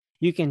gaming,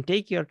 you can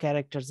take your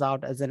characters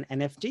out as an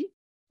NFT,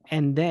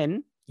 and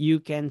then you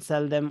can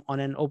sell them on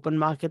an open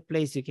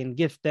marketplace. You can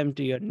gift them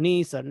to your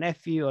niece or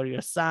nephew or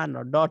your son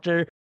or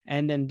daughter,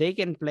 and then they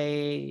can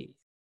play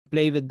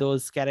with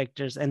those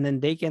characters, and then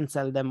they can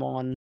sell them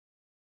on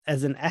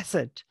as an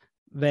asset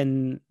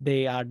when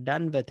they are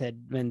done with it,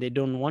 when they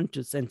don't want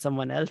to, and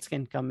someone else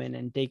can come in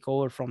and take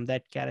over from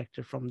that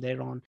character from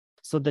there on.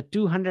 So the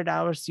 200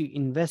 hours you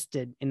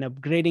invested in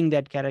upgrading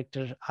that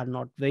character are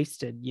not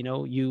wasted.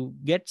 You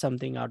get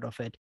something out of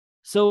it.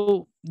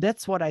 So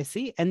that's what I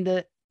see.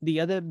 And the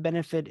other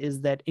benefit is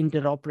that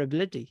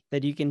interoperability,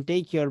 that you can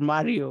take your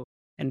Mario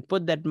and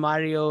put that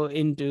Mario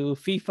into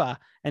FIFA,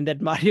 and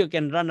that Mario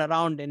can run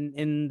around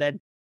in that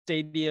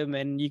stadium,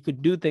 and you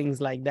could do things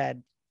like that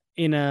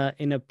in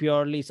a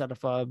purely sort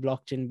of a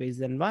blockchain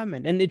based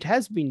environment. And it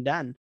has been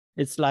done.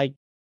 It's like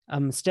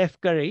Steph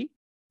Curry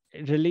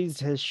released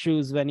his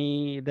shoes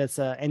when that's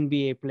a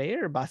NBA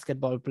player,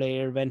 basketball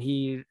player, when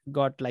he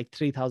got like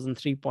 3,000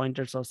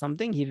 3-pointers or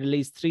something. He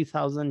released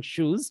 3,000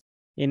 shoes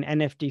in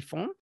NFT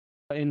form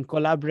in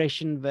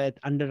collaboration with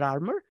Under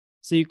Armour.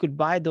 So you could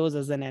buy those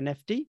as an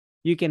NFT.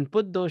 You can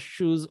put those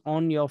shoes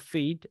on your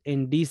feet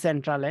in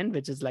Decentraland,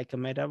 which is like a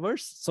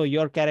metaverse. So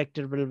your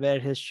character will wear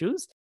his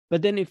shoes.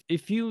 But then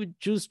if you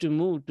choose to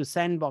move to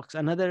Sandbox,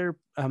 another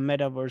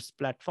metaverse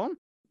platform,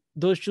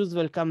 those shoes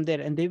will come there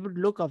and they would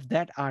look of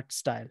that art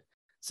style.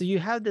 So you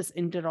have this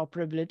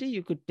interoperability.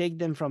 You could take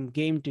them from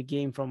game to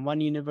game, from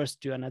one universe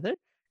to another.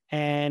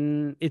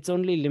 And it's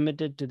only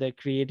limited to the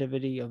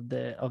creativity of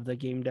the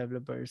game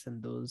developers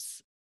and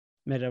those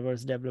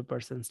metaverse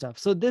developers and stuff.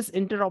 So this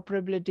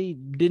interoperability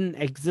didn't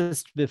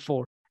exist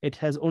before. It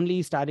has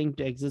only starting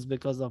to exist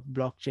because of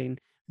blockchain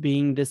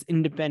being this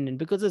independent,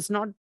 because it's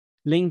not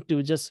linked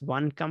to just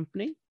one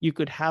company. You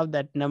could have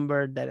that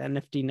number, that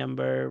NFT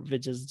number,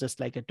 which is just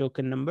like a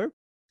token number,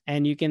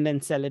 and you can then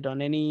sell it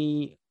on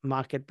any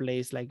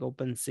marketplace like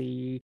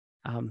OpenSea,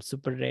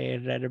 Super Rare,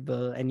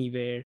 Rarible,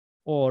 anywhere,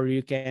 or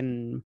you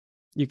can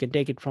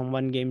take it from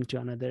one game to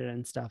another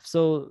and stuff.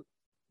 So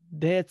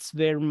that's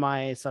where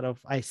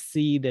I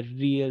see the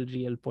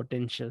real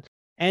potential.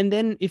 And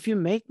then if you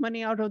make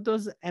money out of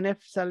those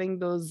selling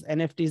those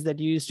NFTs that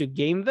you used to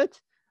game with,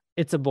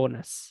 it's a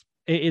bonus.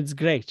 It's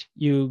great.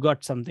 You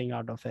got something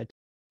out of it.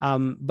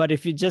 But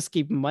if you just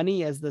keep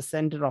money as the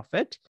center of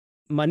it,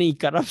 money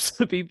corrupts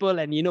people,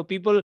 and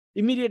people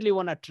immediately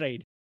want to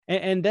trade.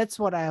 And that's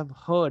what I have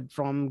heard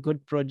from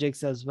good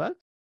projects as well,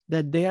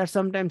 that they are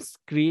sometimes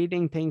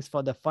creating things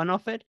for the fun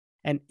of it,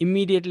 and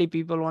immediately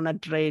people want to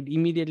trade,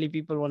 immediately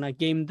people want to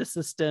game the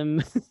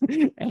system.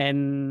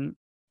 And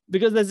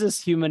because that's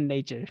just human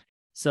nature.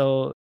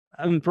 So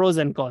pros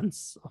and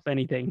cons of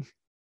anything.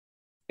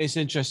 It's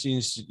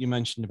interesting you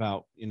mentioned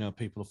about,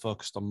 people are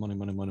focused on money,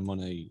 money, money,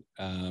 money.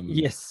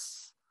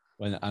 Yes.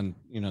 And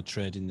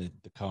trading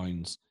the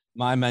coins.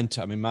 My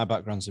mentor, my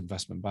background's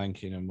investment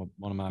banking, and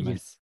one of my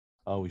mentors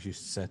always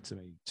used to say to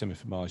me,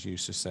 Timothy Morris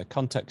used to say,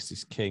 context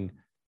is king,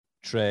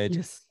 trade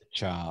the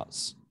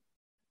charts,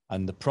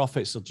 and the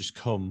profits will just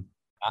come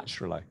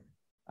naturally.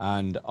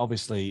 And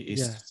obviously,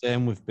 it's the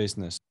same with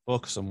business.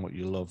 Focus on what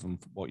you love and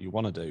what you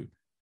want to do,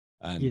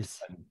 and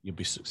you'll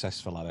be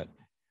successful at it.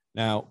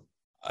 Now,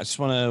 I just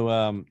want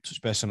to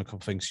touch base on a couple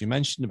of things. You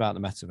mentioned about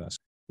the metaverse.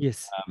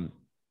 Yes.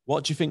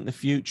 What do you think the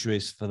future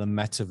is for the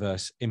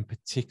metaverse, in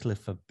particular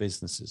for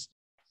businesses?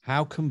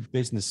 How can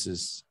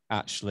businesses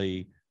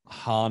actually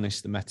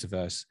harness the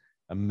metaverse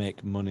and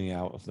make money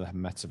out of the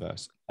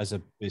metaverse as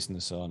a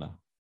business owner?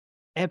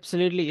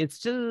 Absolutely. It's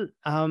still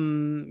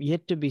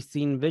yet to be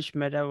seen which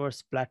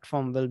metaverse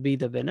platform will be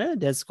the winner.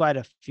 There's quite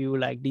a few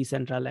like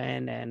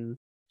Decentraland and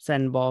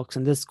Sandbox,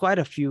 and there's quite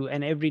a few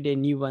and everyday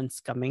new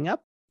ones coming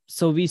up.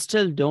 So we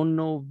still don't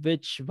know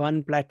which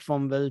one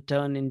platform will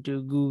turn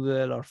into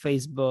Google or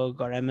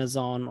Facebook or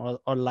Amazon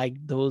or like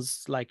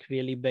those like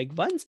really big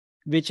ones.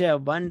 Whichever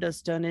one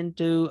does turn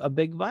into a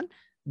big one,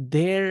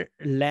 their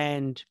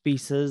land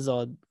pieces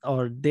or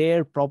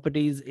their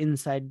properties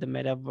inside the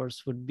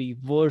metaverse would be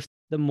worth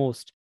the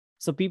most.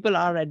 So people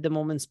are at the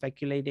moment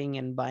speculating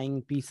and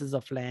buying pieces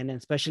of land, and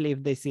especially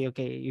if they say,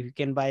 okay, you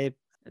can buy,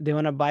 they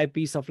want to buy a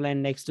piece of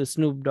land next to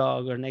Snoop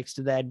Dogg or next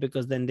to that,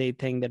 because then they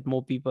think that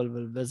more people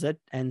will visit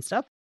and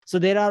stuff. So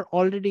there are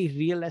already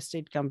real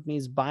estate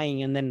companies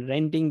buying and then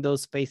renting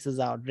those spaces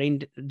out,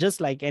 just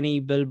like any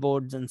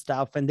billboards and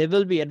stuff. And they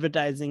will be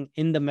advertising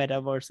in the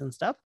metaverse and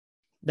stuff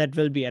that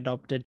will be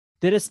adopted.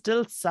 There is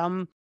still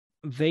some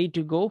way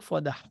to go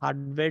for the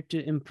hardware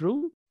to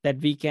improve, that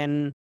we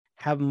can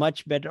have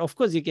much better. Of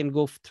course, you can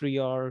go through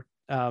your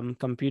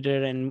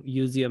computer and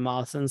use your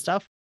mouse and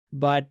stuff,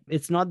 but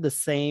it's not the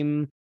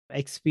same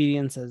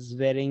experience as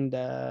wearing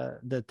the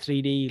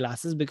 3D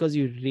glasses, because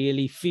you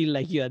really feel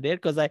like you are there.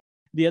 Because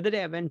the other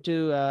day I went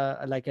to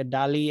like a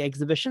Dali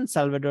exhibition,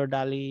 Salvador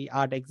Dali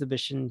art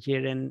exhibition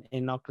here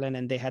in Auckland,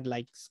 and they had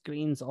like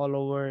screens all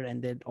over,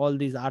 and they had all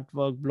these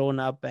artwork blown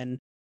up and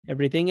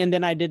everything. And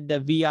then I did the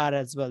VR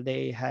as well.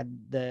 They had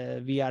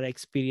the VR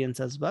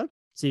experience as well.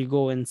 So you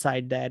go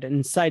inside that,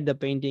 inside the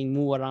painting,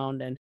 move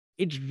around, and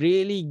it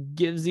really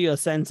gives you a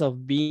sense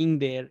of being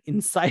there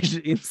inside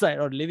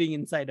or living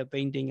inside a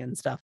painting and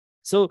stuff.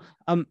 So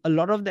a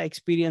lot of the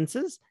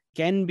experiences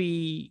can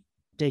be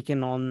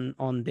taken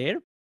on there.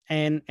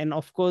 And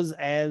of course,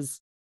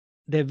 as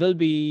there will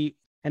be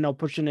an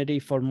opportunity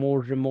for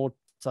more remote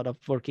sort of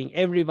working.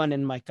 Everyone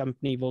in my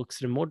company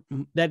works remote.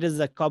 That is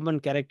a common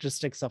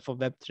characteristics of a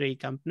Web3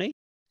 company.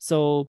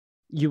 So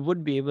you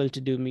would be able to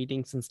do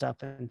meetings and stuff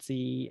and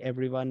see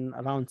everyone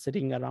around,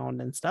 sitting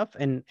around and stuff,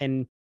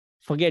 and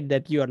forget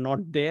that you are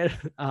not there,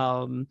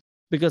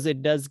 because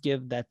it does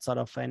give that sort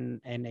of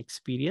an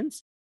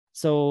experience.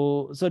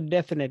 So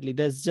definitely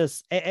there's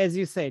just, as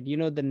you said,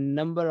 the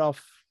number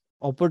of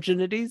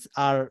opportunities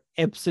are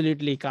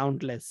absolutely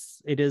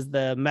countless. It is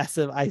the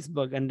massive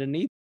iceberg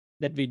underneath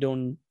that we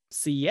don't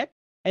see yet.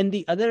 And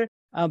the other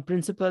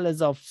principle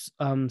is of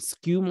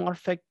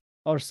skeuomorphic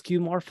or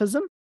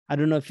skeuomorphism. I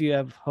don't know if you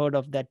have heard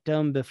of that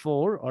term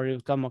before, or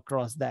you've come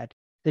across that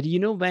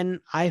when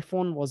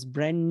iPhone was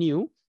brand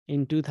new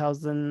in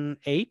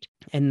 2008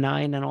 and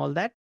 9 and all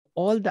that,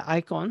 all the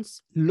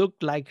icons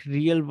looked like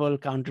real world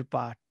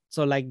counterpart.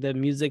 So like the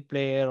music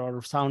player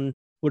or sound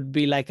would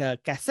be like a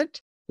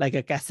cassette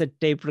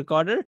tape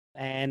recorder,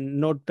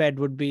 and notepad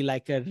would be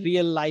like a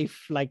real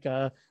life, like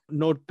a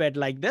notepad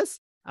like this,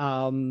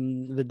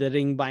 with the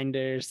ring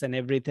binders and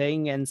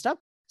everything and stuff.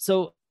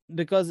 So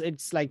because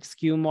it's like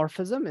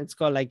skeuomorphism, it's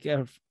called like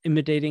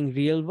imitating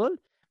real world.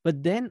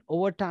 But then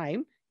over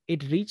time,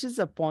 it reaches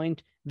a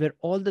point where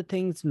all the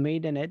things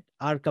made in it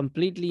are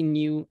completely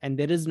new, and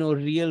there is no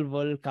real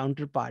world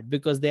counterpart,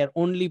 because they're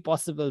only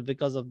possible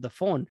because of the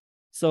phone.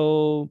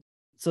 So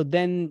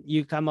then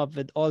you come up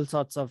with all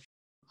sorts of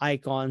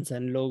icons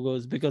and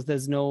logos, because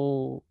there's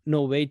no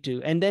way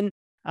to. And then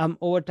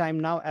over time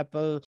now,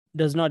 Apple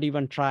does not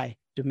even try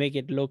to make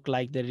it look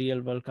like the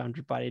real world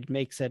counterpart. It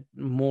makes it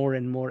more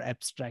and more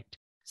abstract.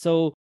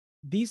 So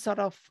these sort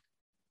of,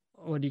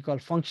 what do you call,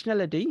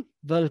 functionality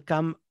will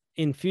come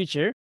in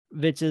future,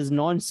 which is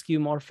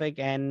non-skeuomorphic,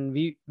 and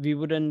we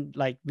wouldn't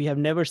like, we have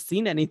never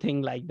seen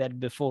anything like that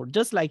before.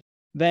 Just like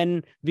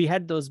when we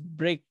had those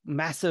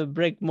massive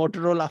brick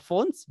Motorola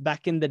phones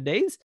back in the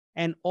days,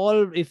 and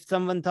if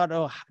someone thought,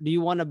 oh, do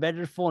you want a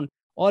better phone,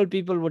 all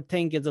people would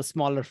think is a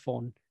smaller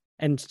phone,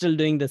 and still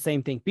doing the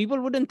same thing.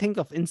 People wouldn't think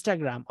of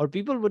Instagram, or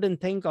people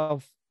wouldn't think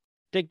of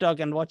TikTok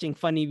and watching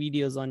funny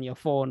videos on your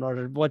phone,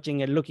 or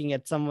watching and looking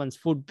at someone's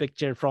food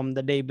picture from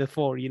the day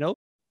before,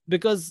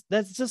 because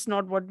that's just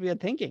not what we are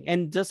thinking.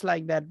 And just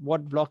like that,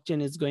 what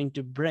blockchain is going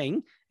to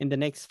bring in the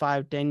next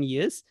 5-10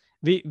 years,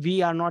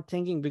 we are not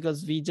thinking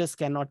because we just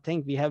cannot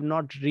think. We have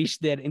not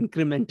reached there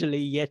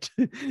incrementally yet.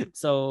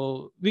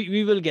 So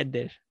we will get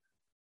there.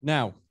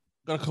 Now,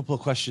 got a couple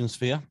of questions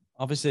for you.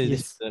 Obviously, this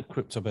is Yes. a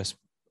crypto-based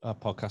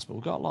podcast, but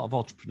we've got a lot of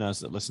entrepreneurs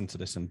that listen to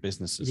this and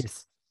businesses.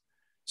 Yes.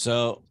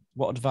 So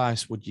what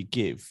advice would you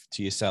give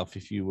to yourself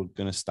if you were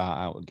going to start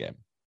out again?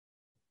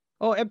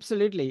 Oh,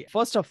 absolutely.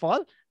 First of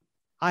all,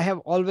 I have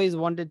always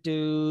wanted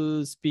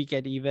to speak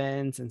at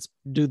events and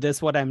do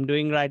this, what I'm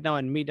doing right now,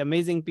 and meet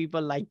amazing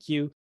people like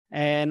you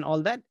and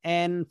all that.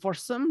 And for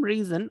some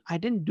reason, I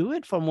didn't do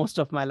it for most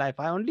of my life.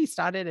 I only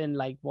started in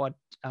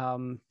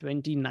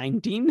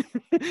 2019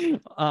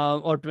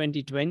 or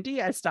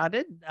 2020. I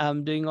started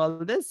doing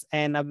all this,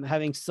 and I'm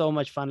having so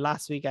much fun.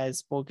 Last week, I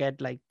spoke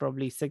at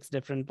probably 6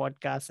 different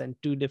podcasts and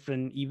 2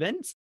 different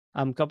events.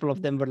 A couple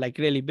of them were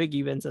really big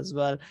events as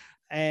well.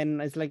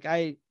 And it's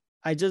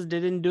I just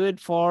didn't do it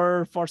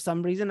for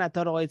some reason. I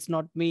thought, oh, it's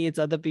not me, it's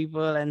other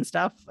people and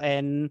stuff.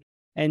 And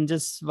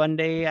just one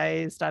day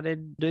I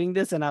started doing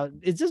this, and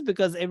it's just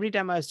because every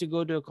time I used to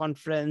go to a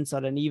conference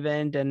or an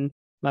event, and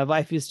my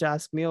wife used to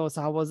ask me, oh,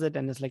 so how was it?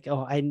 And it's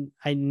oh, I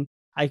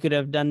could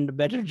have done a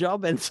better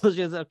job. And so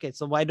she was okay,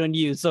 so why don't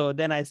you? So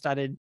then I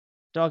started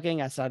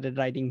talking, I started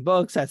writing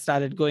books, I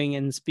started going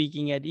and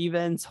speaking at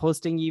events,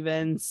 hosting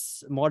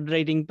events,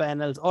 moderating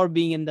panels, or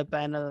being in the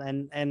panel,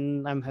 and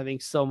I'm having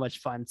so much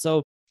fun.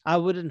 So I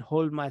wouldn't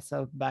hold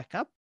myself back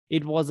up.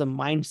 It was a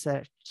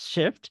mindset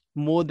shift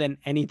more than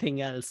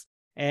anything else.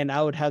 And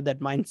I would have that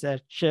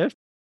mindset shift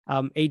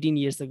 18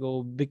 years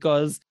ago,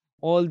 because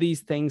all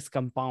these things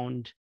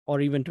compound,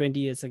 or even 20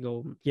 years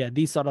ago. Yeah,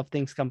 these sort of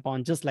things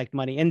compound just like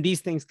money. And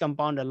these things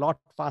compound a lot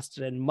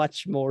faster and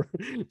much more.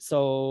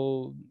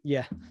 So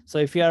yeah. So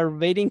if you are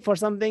waiting for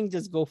something,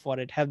 just go for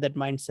it. Have that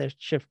mindset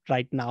shift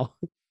right now.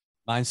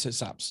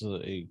 Mindset's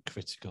absolutely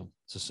critical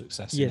to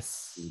success.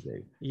 Yes.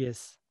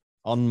 Yes.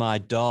 On my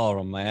door,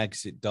 on my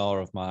exit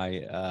door of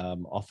my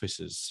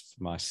offices,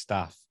 for my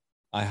staff,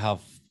 I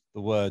have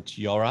the words,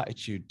 your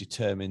attitude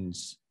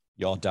determines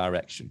your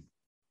direction.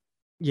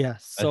 Yeah,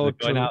 so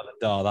going true. out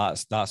the door,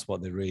 that's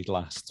what they read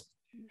last.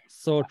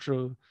 So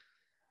true.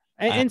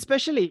 And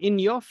especially in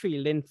your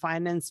field, in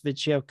finance,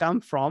 which you have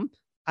come from,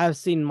 I've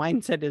seen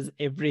mindset is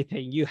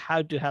everything. You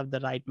have to have the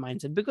right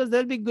mindset, because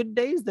there'll be good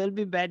days, there'll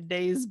be bad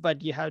days,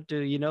 but you have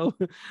to, you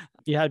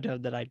have to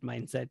have the right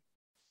mindset.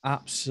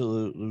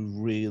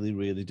 Absolutely, really,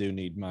 really do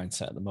need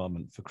mindset at the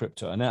moment for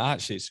crypto. And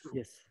actually,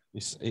 Yes.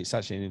 It's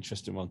actually an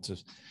interesting one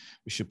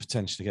we should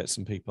potentially get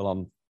some people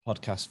on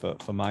podcast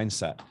for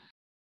mindset,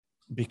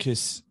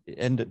 because at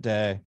the end of the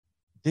day,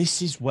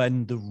 this is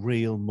when the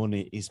real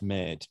money is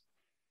made.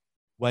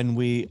 When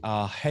we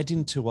are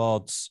heading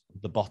towards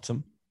the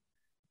bottom,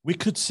 we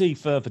could see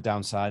further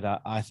downside.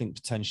 I think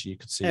potentially you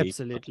could see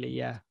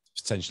Absolutely,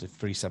 potentially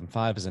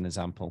 375 as an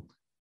example.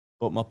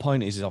 But my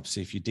point is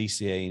obviously if you're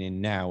DCAing in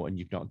now and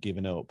you've not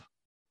given up,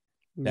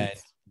 then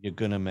you're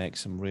going to make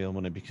some real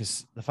money.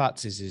 Because the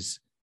fact is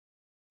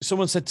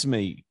someone said to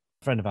me,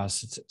 a friend of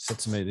ours said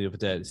to me the other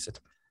day, they said,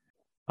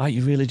 are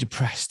you really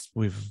depressed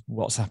with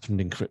what's happened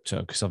in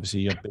crypto? Because obviously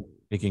you're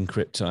big in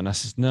crypto. And I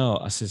said, no.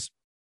 I says,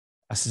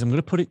 I'm going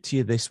to put it to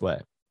you this way.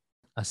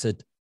 I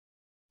said,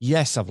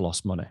 yes, I've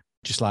lost money,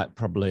 just like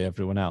probably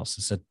everyone else.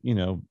 I said,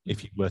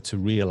 if you were to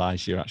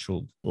realize your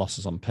actual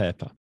losses on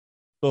paper.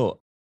 But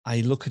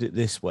I look at it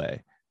this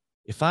way.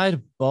 If I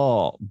had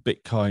bought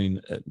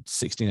Bitcoin at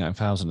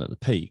 69,000 at the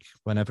peak,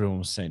 when everyone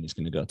was saying it's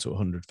going to go to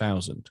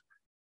 100,000,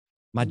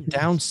 my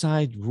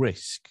downside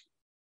risk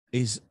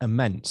is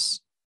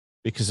immense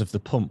because of the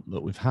pump that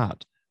we've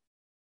had.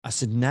 I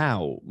said,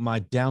 now my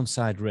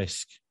downside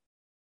risk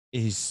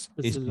is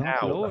now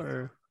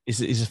lower.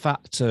 Is a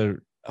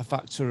factor of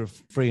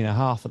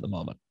 3.5 at the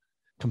moment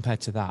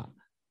compared to that.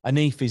 And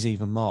ETH is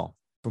even more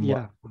from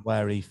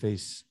where ETH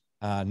is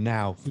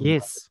now from where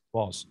it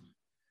was.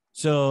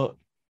 So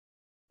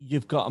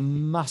you've got a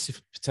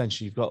massive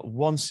potential. You've got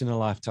once in a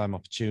lifetime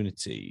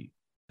opportunity.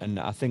 And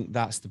I think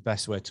that's the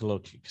best way to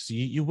look, because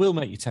you will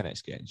make your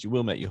 10x gains. You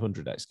will make your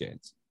 100x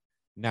gains.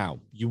 Now,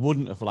 you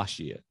wouldn't have last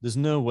year. There's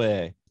no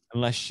way,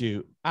 unless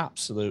you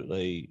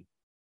absolutely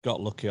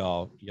got lucky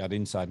or you had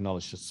inside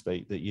knowledge to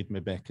speak, that you'd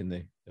be making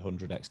the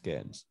 100x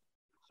gains.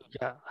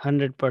 Yeah,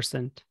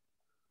 100%.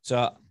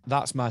 So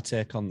that's my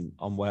take on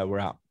where we're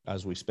at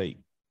as we speak.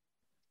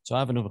 So I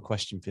have another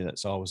question for you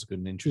that's always a good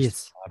and interesting.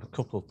 Yes. I have a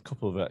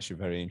couple of actually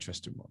very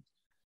interesting ones.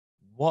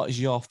 What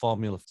is your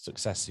formula for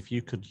success? If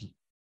you could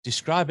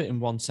describe it in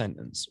one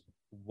sentence,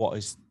 what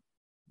is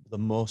the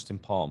most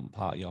important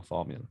part of your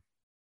formula?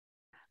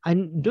 I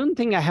don't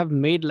think I have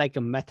made like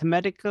a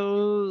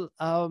mathematical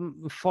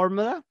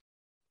formula,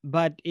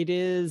 but it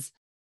is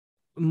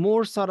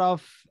more sort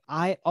of,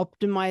 I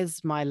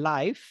optimize my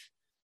life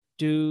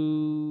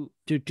to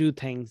 2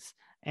 things.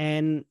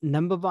 And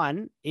number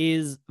 1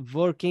 is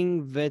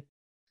working with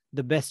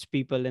the best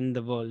people in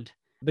the world,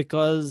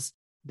 because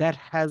that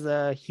has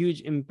a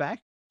huge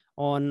impact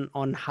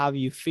on how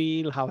you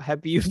feel, how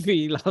happy you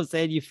feel, how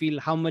sad you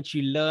feel, how much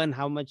you learn,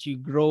 how much you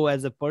grow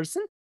as a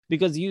person,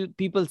 because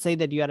people say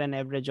that you are an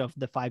average of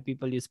the 5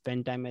 people you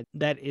spend time with.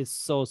 That is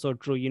so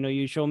true.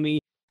 You show me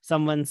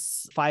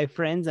someone's 5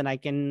 friends and I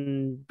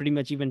can pretty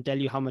much even tell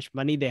you how much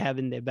money they have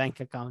in their bank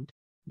account,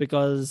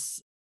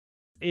 because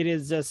it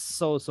is just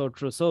so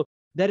true. So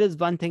that is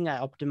one thing I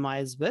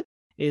optimize with,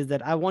 is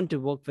that I want to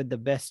work with the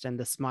best and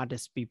the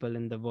smartest people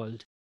in the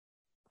world.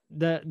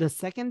 The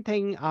second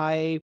thing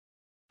I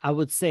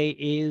would say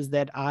is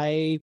that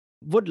I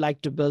would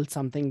like to build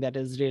something that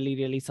is really,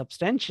 really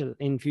substantial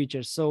in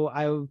future. So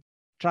I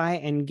try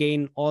and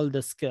gain all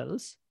the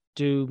skills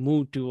to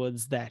move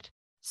towards that.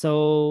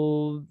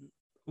 So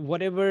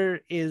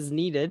whatever is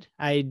needed,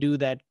 I do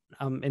that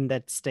in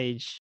that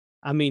stage.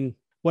 I mean,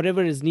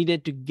 whatever is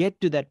needed to get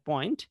to that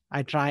point,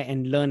 I try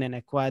and learn and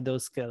acquire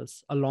those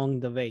skills along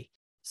the way.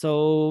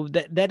 So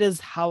that is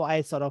how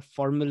I sort of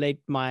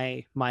formulate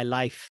my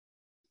life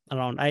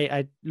around.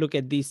 I look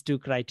at these 2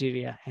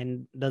 criteria,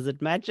 and does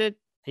it match it?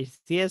 If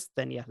yes,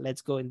 then yeah,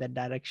 let's go in that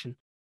direction.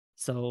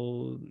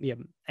 So yeah,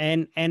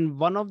 and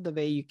one of the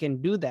way you can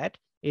do that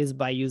is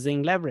by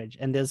using leverage.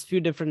 And there's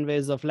few different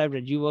ways of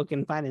leverage. You work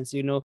in finance,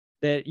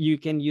 that you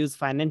can use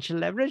financial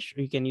leverage,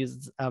 or you can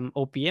use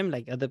OPM,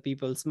 like other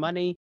people's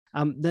money.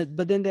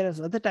 But then there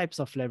are other types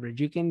of leverage.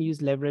 You can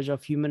use leverage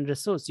of human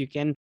resource. You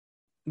can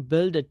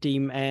build a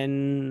team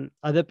and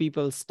other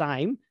people's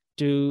time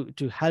to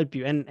help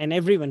you, and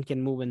everyone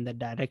can move in that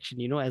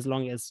direction, as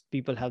long as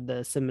people have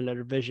the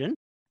similar vision.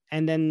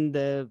 And then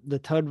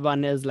the third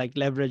one is like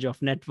leverage of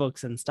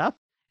networks and stuff.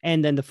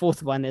 And then the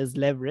fourth one is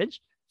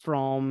leverage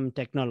from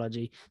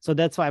technology. So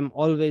that's why I'm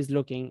always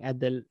looking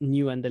at the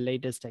new and the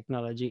latest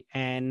technology,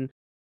 and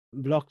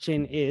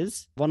blockchain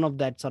is one of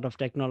that sort of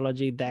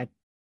technology that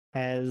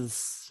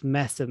has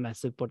massive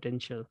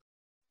potential.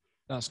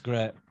 That's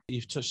great.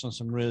 You've touched on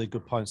some really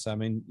good points there. I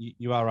mean,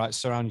 you are right.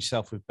 Surround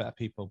yourself with better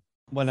people.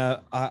 When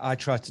I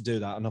try to do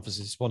that, and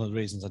obviously it's one of the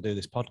reasons I do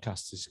this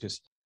podcast, is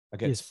because I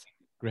get to meet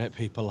great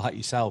people like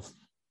yourself.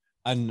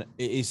 And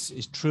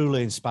it's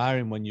truly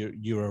inspiring when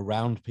you're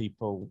around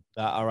people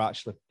that are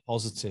actually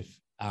positive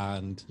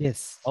and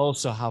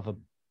also have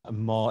a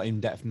more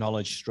in-depth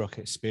knowledge stroke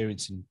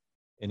experience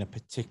in a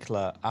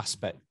particular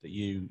aspect that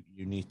you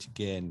need to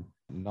gain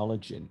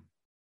knowledge in.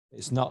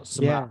 It's not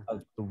so much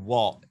the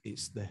what,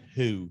 it's the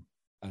who.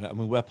 And I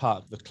mean, we're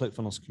part of the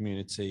ClickFunnels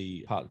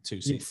community, part of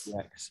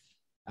 2CX.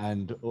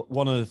 And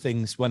one of the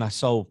things when I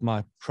sold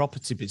my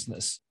property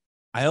business,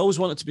 I always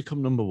wanted to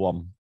become number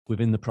one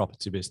within the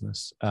property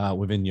business,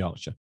 within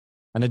Yorkshire.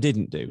 And I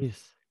didn't do.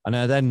 And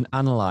I then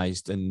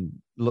analysed and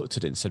looked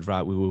at it and said,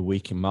 right, we were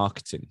weak in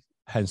marketing.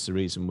 Hence the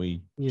reason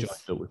we joined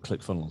up with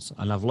ClickFunnels.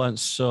 And I've learned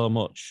so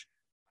much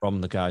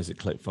from the guys at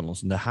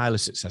ClickFunnels, and they're highly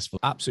successful,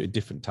 absolutely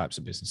different types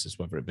of businesses,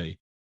 whether it be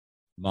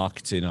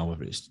marketing or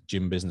whether it's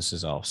gym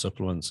businesses or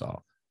supplements,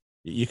 or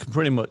you can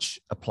pretty much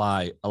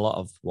apply a lot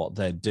of what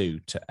they do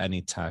to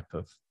any type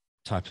of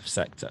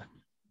sector.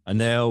 And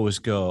they always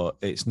go,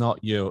 it's not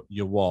your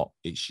what,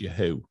 it's your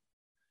who.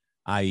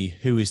 I.e.,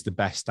 who is the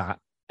best at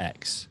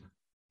X,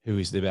 who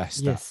is the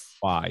best at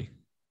Y,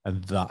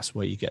 and that's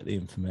where you get the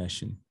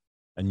information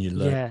and you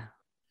learn.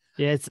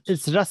 Yeah,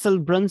 it's Russell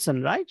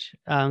Brunson, right?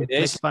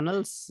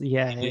 ClickFunnels.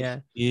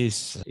 He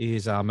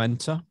is our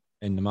mentor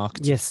in the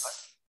marketing.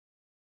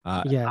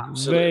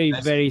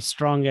 Very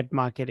strong at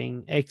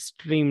marketing,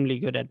 extremely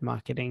good at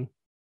marketing.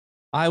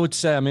 I would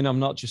say, I mean, I'm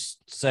not just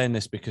saying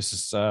this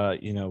because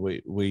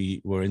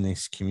we were in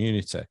this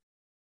community.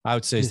 I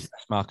would say he's the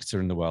best marketer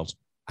in the world,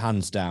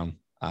 hands down.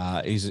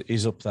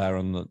 He's up there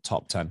on the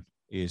top 10.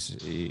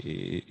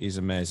 He's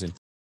amazing,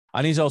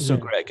 and he's also a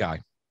great guy.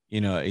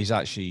 He's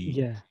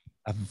actually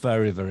a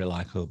very, very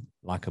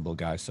likable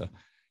guy. So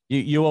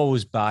you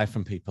always buy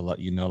from people that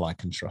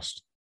like and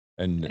trust.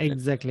 And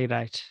exactly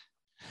right.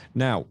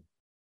 Now,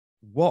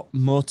 what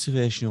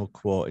motivational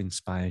quote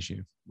inspires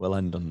you? We'll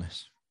end on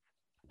this.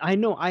 I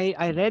know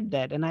I read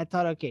that and I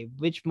thought, okay,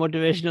 which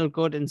motivational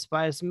quote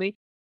inspires me?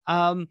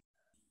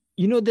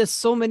 There's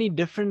so many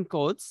different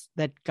quotes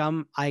that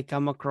I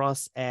come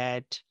across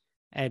at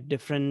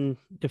different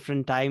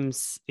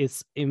times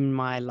is in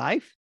my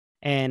life,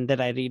 and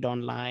that I read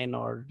online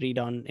or read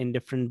in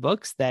different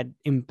books that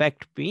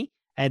impact me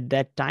at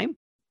that time.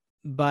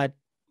 But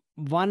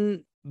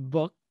one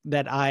book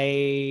that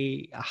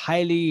I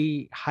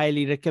highly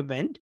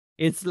recommend,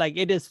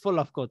 it is full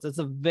of quotes. It's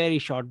a very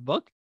short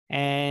book,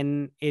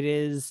 and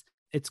it's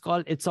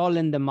called It's All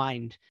in the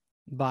Mind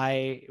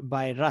by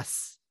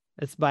Russ.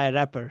 It's by a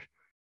rapper.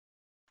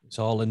 It's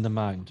all in the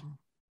mind.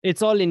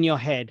 It's all in your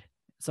head.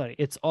 Sorry,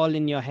 It's All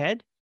in Your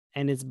Head,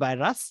 and it's by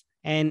Russ.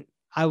 And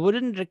I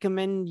wouldn't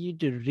recommend you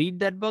to read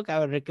that book. I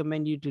would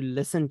recommend you to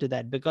listen to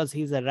that, because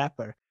he's a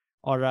rapper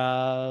or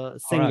a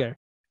singer. Right.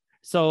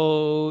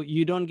 So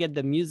you don't get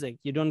the music,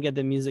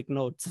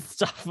 notes and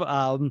stuff.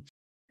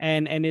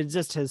 And it's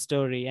just his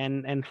story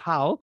and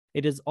how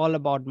it is all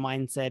about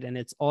mindset, and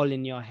it's all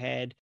in your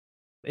head.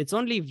 It's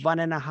only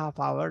 1.5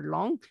 hours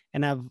long,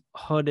 and I've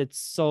heard it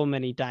so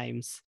many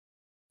times.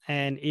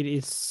 And it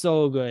is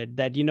so good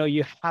that,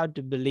 you have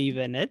to believe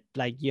in it.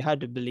 Like, you have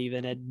to believe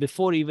in it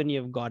before even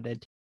you've got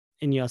it.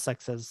 in your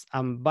success.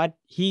 But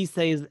he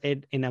says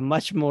it in a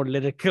much more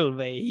lyrical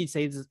way. He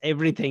says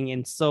everything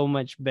in so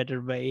much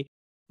better way,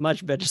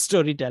 much better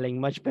storytelling,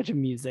 much better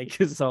music.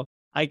 So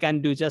I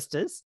can't do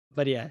justice,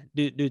 but yeah,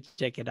 do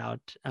check it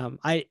out.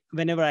 I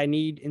whenever I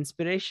need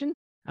inspiration,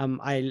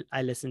 I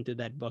listen to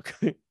that book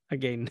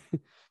again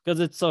because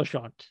it's so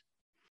short.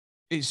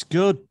 It's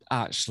good,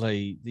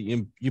 actually,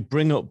 that you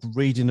bring up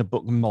reading a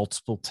book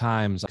multiple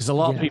times, because a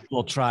lot of people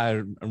will try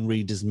and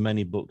read as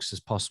many books as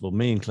possible,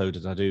 me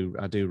included. I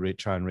do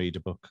try and read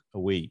a book a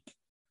week.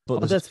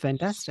 But that's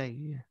fantastic.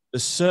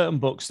 There's certain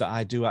books that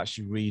I do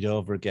actually read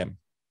over again.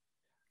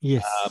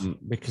 Yes.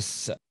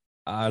 Because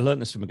I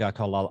learned this from a guy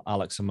called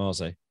Alex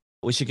Hormozi,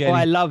 which again... Oh,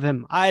 I love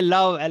him. I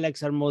love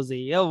Alex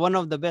Hormozi. Yeah, one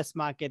of the best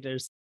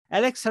marketers.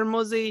 Alex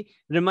Hormozi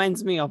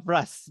reminds me of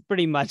Russ,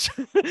 pretty much.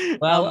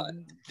 Well,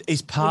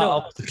 he's part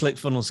of the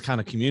ClickFunnels kind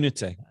of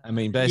community. I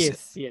mean,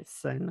 basically... Yes,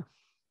 I know.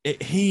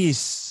 He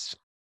is...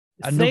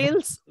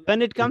 Sales,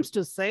 when it comes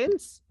to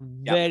sales,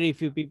 very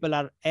few people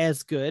are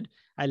as good.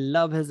 I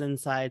love his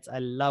insights. I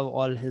love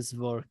all his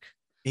work.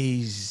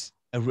 He's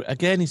a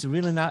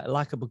really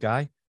likable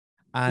guy,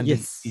 and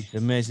he's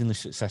amazingly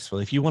successful.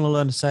 If you want to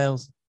learn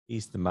sales,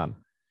 he's the man.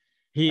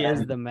 He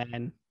is the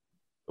man.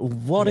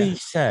 What he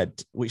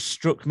said, which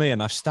struck me,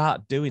 and I've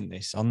started doing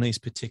this on these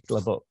particular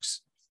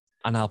books,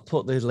 and I'll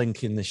put the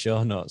link in the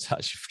show notes,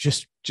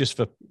 actually, just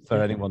for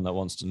anyone that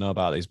wants to know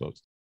about these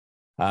books.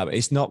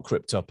 It's not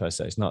crypto per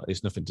se.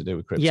 It's nothing to do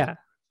with crypto. Yeah.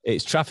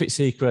 It's Traffic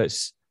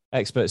Secrets,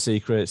 Expert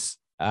Secrets,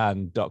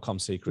 and .com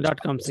Secrets.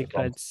 .com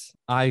Secrets.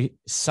 I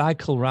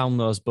cycle around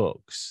those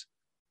books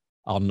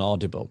on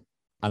Audible,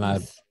 and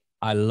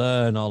I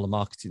learn all the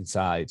marketing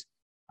side,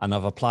 and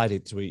I've applied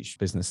it to each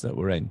business that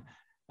we're in.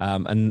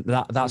 And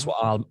that's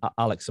what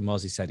Alex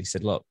Hormozi said. He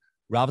said, look,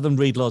 rather than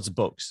read loads of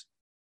books,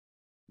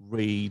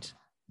 read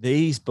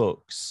these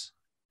books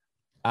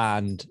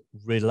and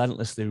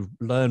relentlessly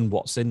learn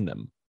what's in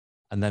them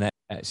and then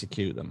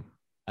execute them.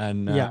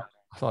 And I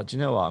thought, do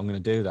you know what? I'm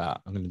going to do that.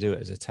 I'm going to do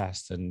it as a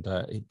test. And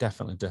it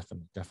definitely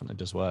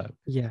does work.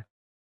 Yeah.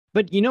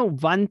 But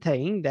one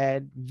thing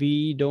that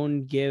we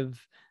don't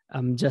give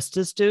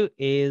justice to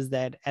is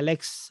that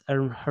Alex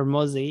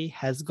Hormozi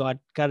has got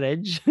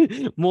courage,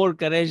 more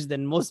courage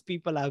than most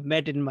people I've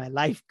met in my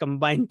life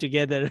combined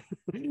together.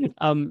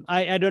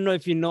 I don't know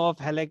if you know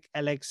of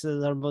Alex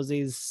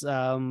Hormozi's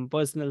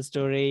personal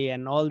story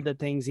and all the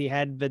things he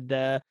had with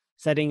the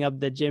setting up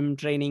the gym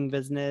training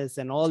business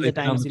and all the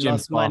times he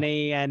lost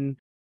money and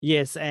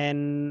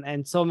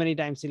and so many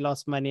times he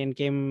lost money and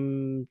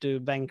came to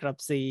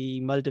bankruptcy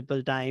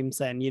multiple times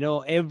and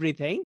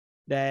everything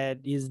that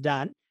he's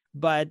done.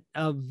 But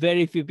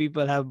very few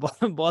people have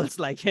balls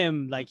like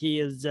him. Like, he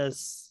is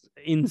just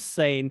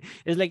insane.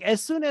 It's like,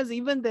 as soon as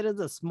even there is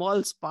a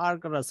small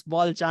spark or a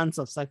small chance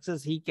of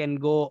success, he can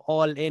go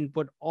all in,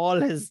 put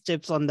all his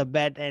chips on the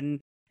bet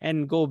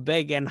and go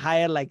big and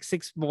hire like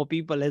 6 more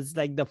people. It's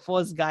like the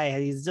first guy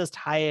he's just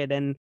hired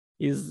and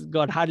he's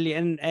got hardly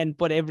and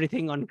put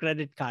everything on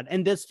credit card.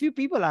 And there's few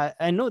people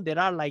I know there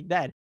are like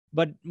that.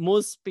 But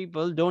most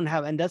people don't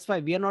have, and that's why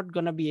we are not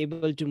going to be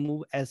able to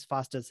move as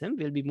fast as him.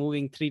 We'll be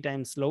moving 3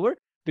 times slower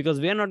because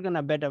we are not going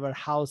to bet our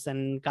house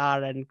and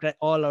car and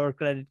all our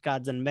credit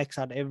cards and max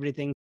out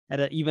everything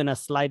at even a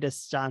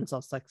slightest chance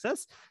of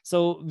success.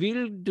 So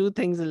we'll do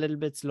things a little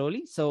bit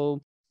slowly.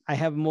 So I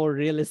have more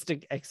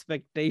realistic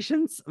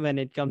expectations when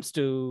it comes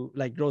to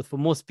like growth for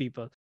most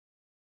people,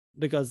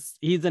 because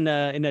he's in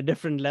a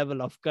different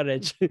level of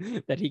courage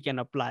that he can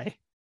apply.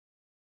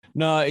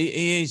 No,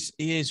 he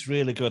is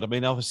really good. I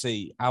mean,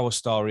 obviously, our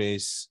story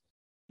is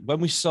when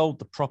we sold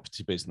the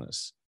property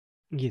business.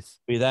 Yes.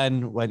 We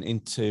then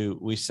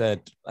we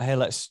said, hey,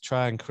 let's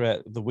try and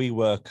create the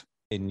WeWork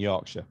in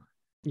Yorkshire.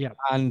 Yeah.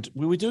 And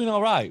we were doing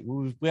all right.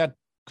 We had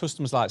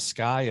customers like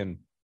Sky and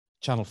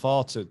Channel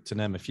 4 to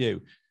name a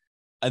few.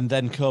 And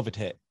then COVID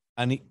hit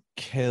and it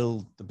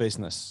killed the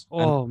business.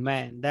 Oh,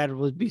 man, that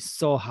would be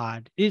so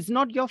hard. It's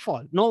not your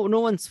fault. No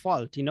one's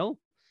fault,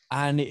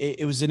 And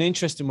it was an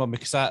interesting one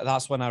because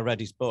that's when I read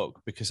his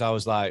book, because I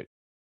was like,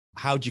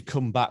 how do you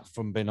come back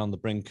from being on the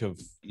brink of,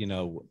 in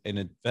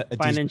a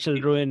financial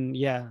ruin?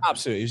 Yeah,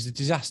 absolutely. It was a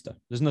disaster.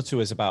 There's no two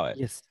ways about it.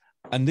 Yes.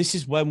 And this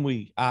is when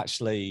we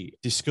actually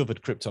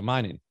discovered crypto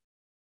mining.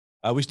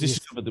 We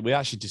discovered that we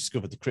actually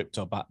discovered the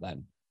crypto back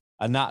then.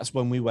 And that's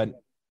when we went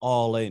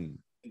all in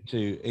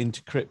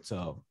into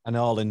crypto and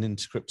all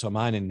into crypto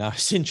mining. Now,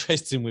 it's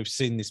interesting. We've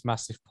seen this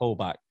massive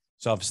pullback.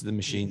 So obviously the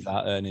machines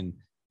aren't earning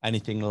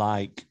anything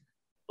like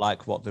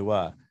what they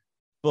were.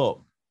 But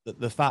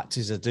the fact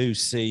is, I do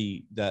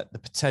see that the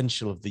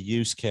potential of the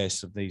use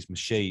case of these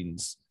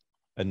machines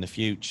in the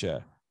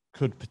future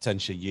could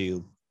potentially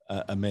yield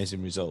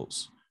amazing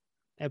results.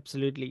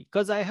 Absolutely.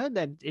 Because I heard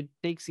that it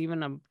takes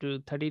even up to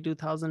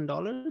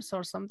 $32,000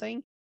 or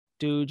something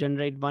to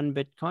generate 1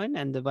 Bitcoin,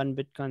 and the 1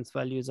 Bitcoin's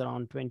value is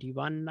around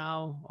 21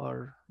 now,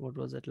 or what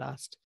was it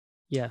last?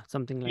 Yeah,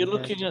 something like that. You're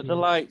looking at the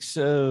likes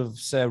of,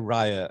 say,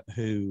 Riot,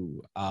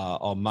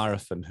 or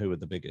Marathon, who are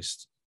the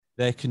biggest.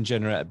 They can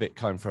generate a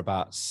Bitcoin for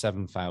about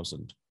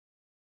 7,000.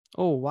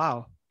 Oh,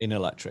 wow. In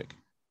electric.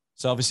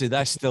 So obviously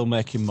they're still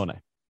making money.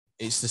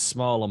 It's the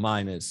smaller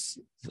miners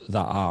that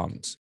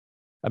aren't.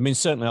 I mean,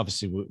 certainly,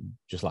 obviously,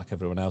 just like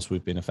everyone else,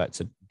 we've been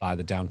affected by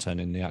the downturn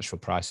in the actual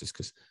prices,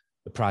 because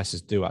the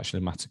prices do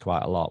actually matter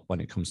quite a lot when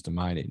it comes to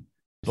mining.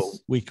 But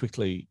we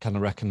quickly kind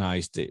of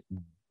recognized it,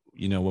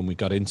 you know, when we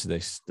got into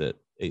this, that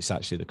it's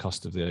actually the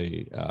cost of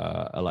the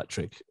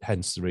electric,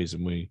 hence the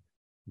reason we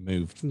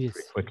moved pretty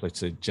quickly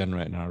to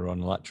generating our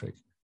own electric.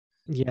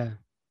 Yeah.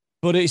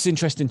 But it's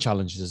interesting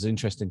challenges, there's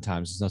interesting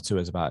times. There's no two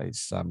ways about it.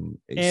 It's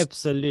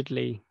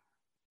absolutely.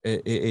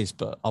 It is,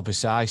 but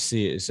obviously I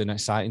see it as an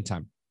exciting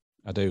time.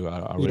 I do.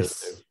 I really do.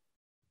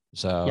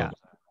 So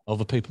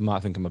other people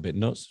might think I'm a bit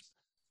nuts,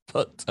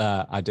 but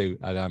I do.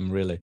 I'm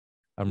really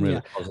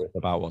positive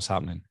about what's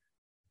happening.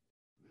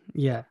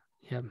 Yeah.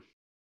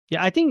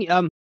 I think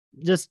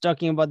just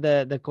talking about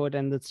the quote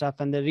and the stuff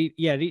and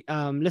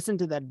listen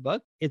to that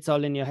book. It's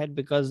all in your head,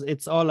 because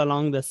it's all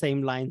along the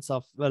same lines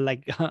of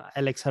like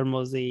Alex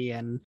Hormozi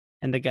and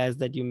the guys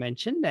that you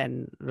mentioned,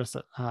 and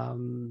Russell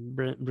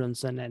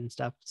Brunson and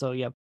stuff. So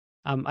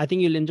I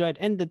think you'll enjoy it.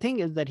 And the thing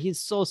is that he's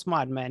so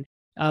smart, man.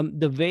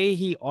 The way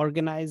he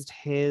organized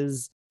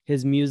his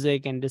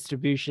music and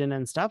distribution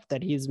and stuff,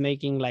 that he's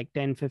making like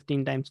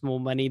 10-15 times more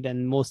money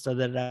than most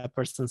other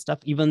rappers and stuff,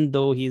 even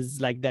though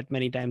he's like that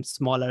many times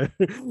smaller.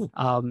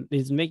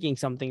 He's making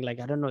something like,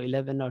 I don't know,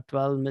 11 or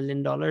 12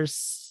 million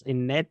dollars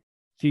in net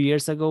few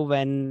years ago,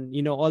 when,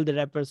 you know, all the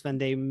rappers, when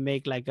they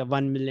make like a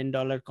 $1 million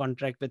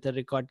contract with a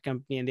record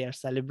company and they are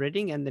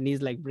celebrating, and then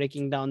he's like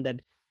breaking down that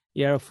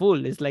you're a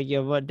fool. It's like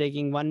you're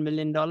taking $1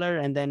 million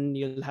and then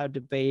you'll have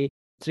to pay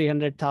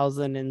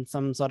 300,000 in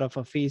some sort of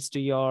a fees to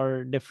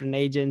your different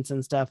agents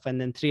and stuff,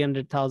 and then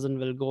 300,000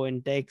 will go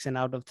in tax, and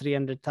out of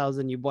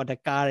 300,000 you bought a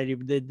car and you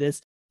did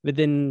this,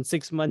 within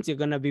 6 months you're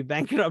gonna be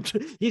bankrupt.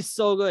 He's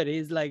so good.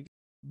 He's like,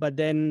 but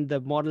then the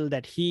model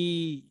that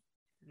he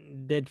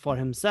did for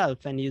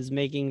himself, and he's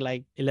making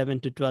like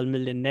 11 to 12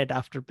 million net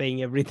after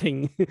paying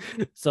everything.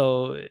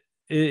 So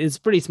it's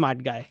pretty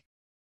smart guy.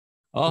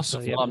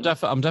 Awesome. So, well,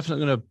 I'm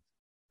definitely going to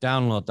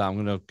download that. I'm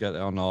going to get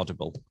it on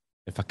Audible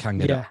if I can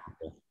get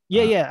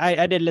it.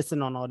 I did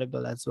listen on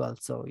Audible as well.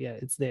 So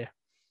it's there.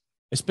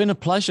 It's been a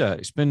pleasure.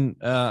 It's been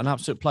an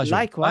absolute pleasure.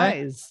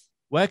 Likewise.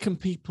 Where can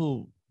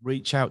people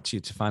reach out to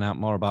you to find out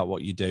more about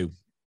what you do?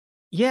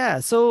 Yeah.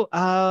 So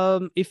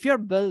if you're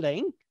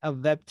building a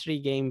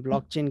Web3 game,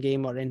 blockchain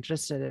game, or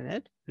interested in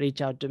it,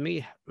 reach out to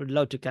me. Would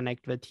love to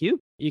connect with you.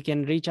 You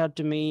can reach out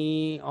to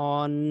me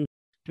on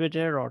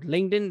Twitter or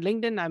LinkedIn.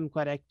 LinkedIn, I'm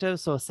quite active.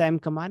 So Sam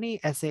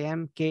Kamani,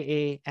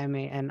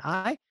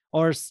 SAMKAMANI.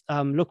 Or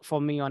look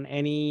for me on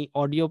any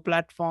audio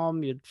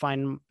platform. You'd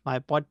find my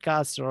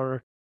podcast,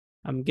 or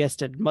I'm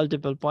guest at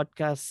multiple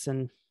podcasts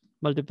and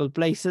multiple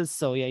places.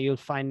 So you'll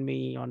find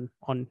me on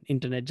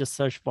internet. Just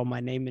search for my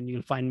name and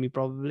you'll find me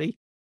probably.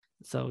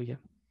 So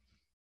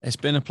it's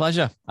been a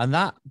pleasure. And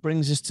that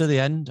brings us to the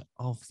end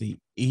of the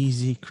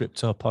Easy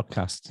Crypto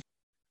podcast.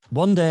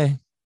 One day,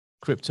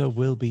 crypto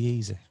will be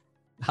easy.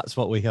 That's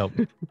what we hope.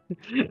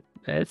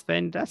 That's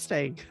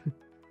fantastic.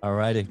 All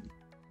righty.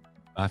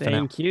 Bye for now.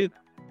 Thank you.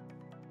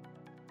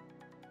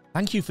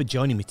 Thank you for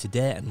joining me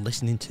today and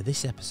listening to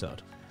this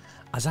episode.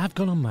 As I've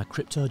gone on my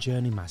crypto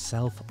journey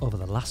myself over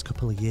the last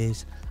couple of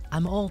years,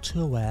 I'm all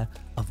too aware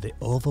of the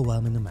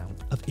overwhelming amount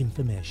of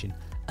information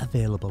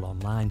available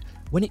online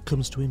when it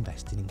comes to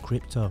investing in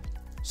crypto.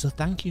 So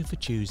thank you for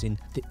choosing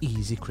the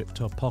Easy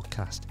Crypto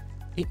podcast.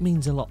 It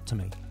means a lot to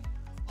me.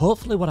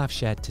 Hopefully what I've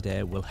shared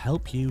today will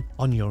help you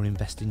on your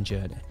investing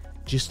journey,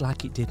 just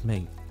like it did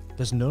me.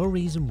 There's no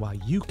reason why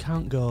you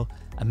can't go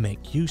and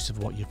make use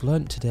of what you've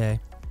learned today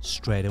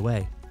straight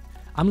away.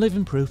 I'm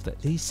living proof that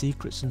these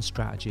secrets and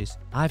strategies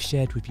I've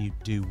shared with you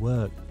do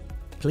work.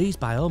 Please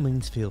by all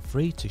means feel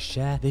free to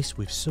share this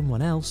with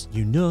someone else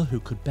you know who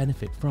could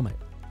benefit from it.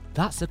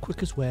 That's the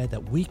quickest way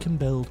that we can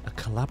build a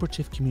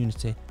collaborative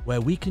community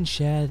where we can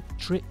share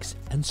tricks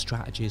and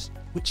strategies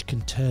which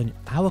can turn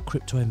our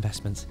crypto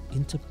investments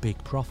into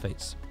big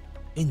profits.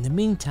 In the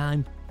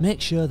meantime,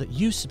 make sure that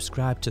you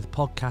subscribe to the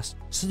podcast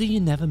so that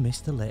you never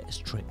miss the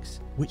latest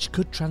tricks which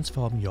could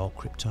transform your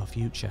crypto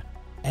future.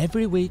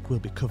 Every week we'll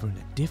be covering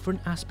a different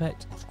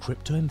aspect of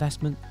crypto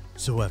investment,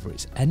 so whether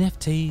it's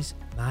NFTs,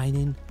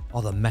 mining,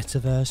 or the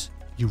metaverse,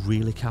 you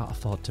really can't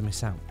afford to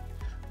miss out.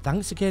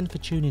 Thanks again for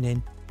tuning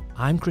in.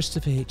 I'm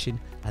Christopher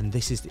Hitchin and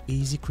this is the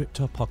Easy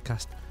Crypto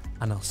Podcast,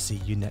 and I'll see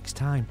you next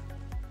time.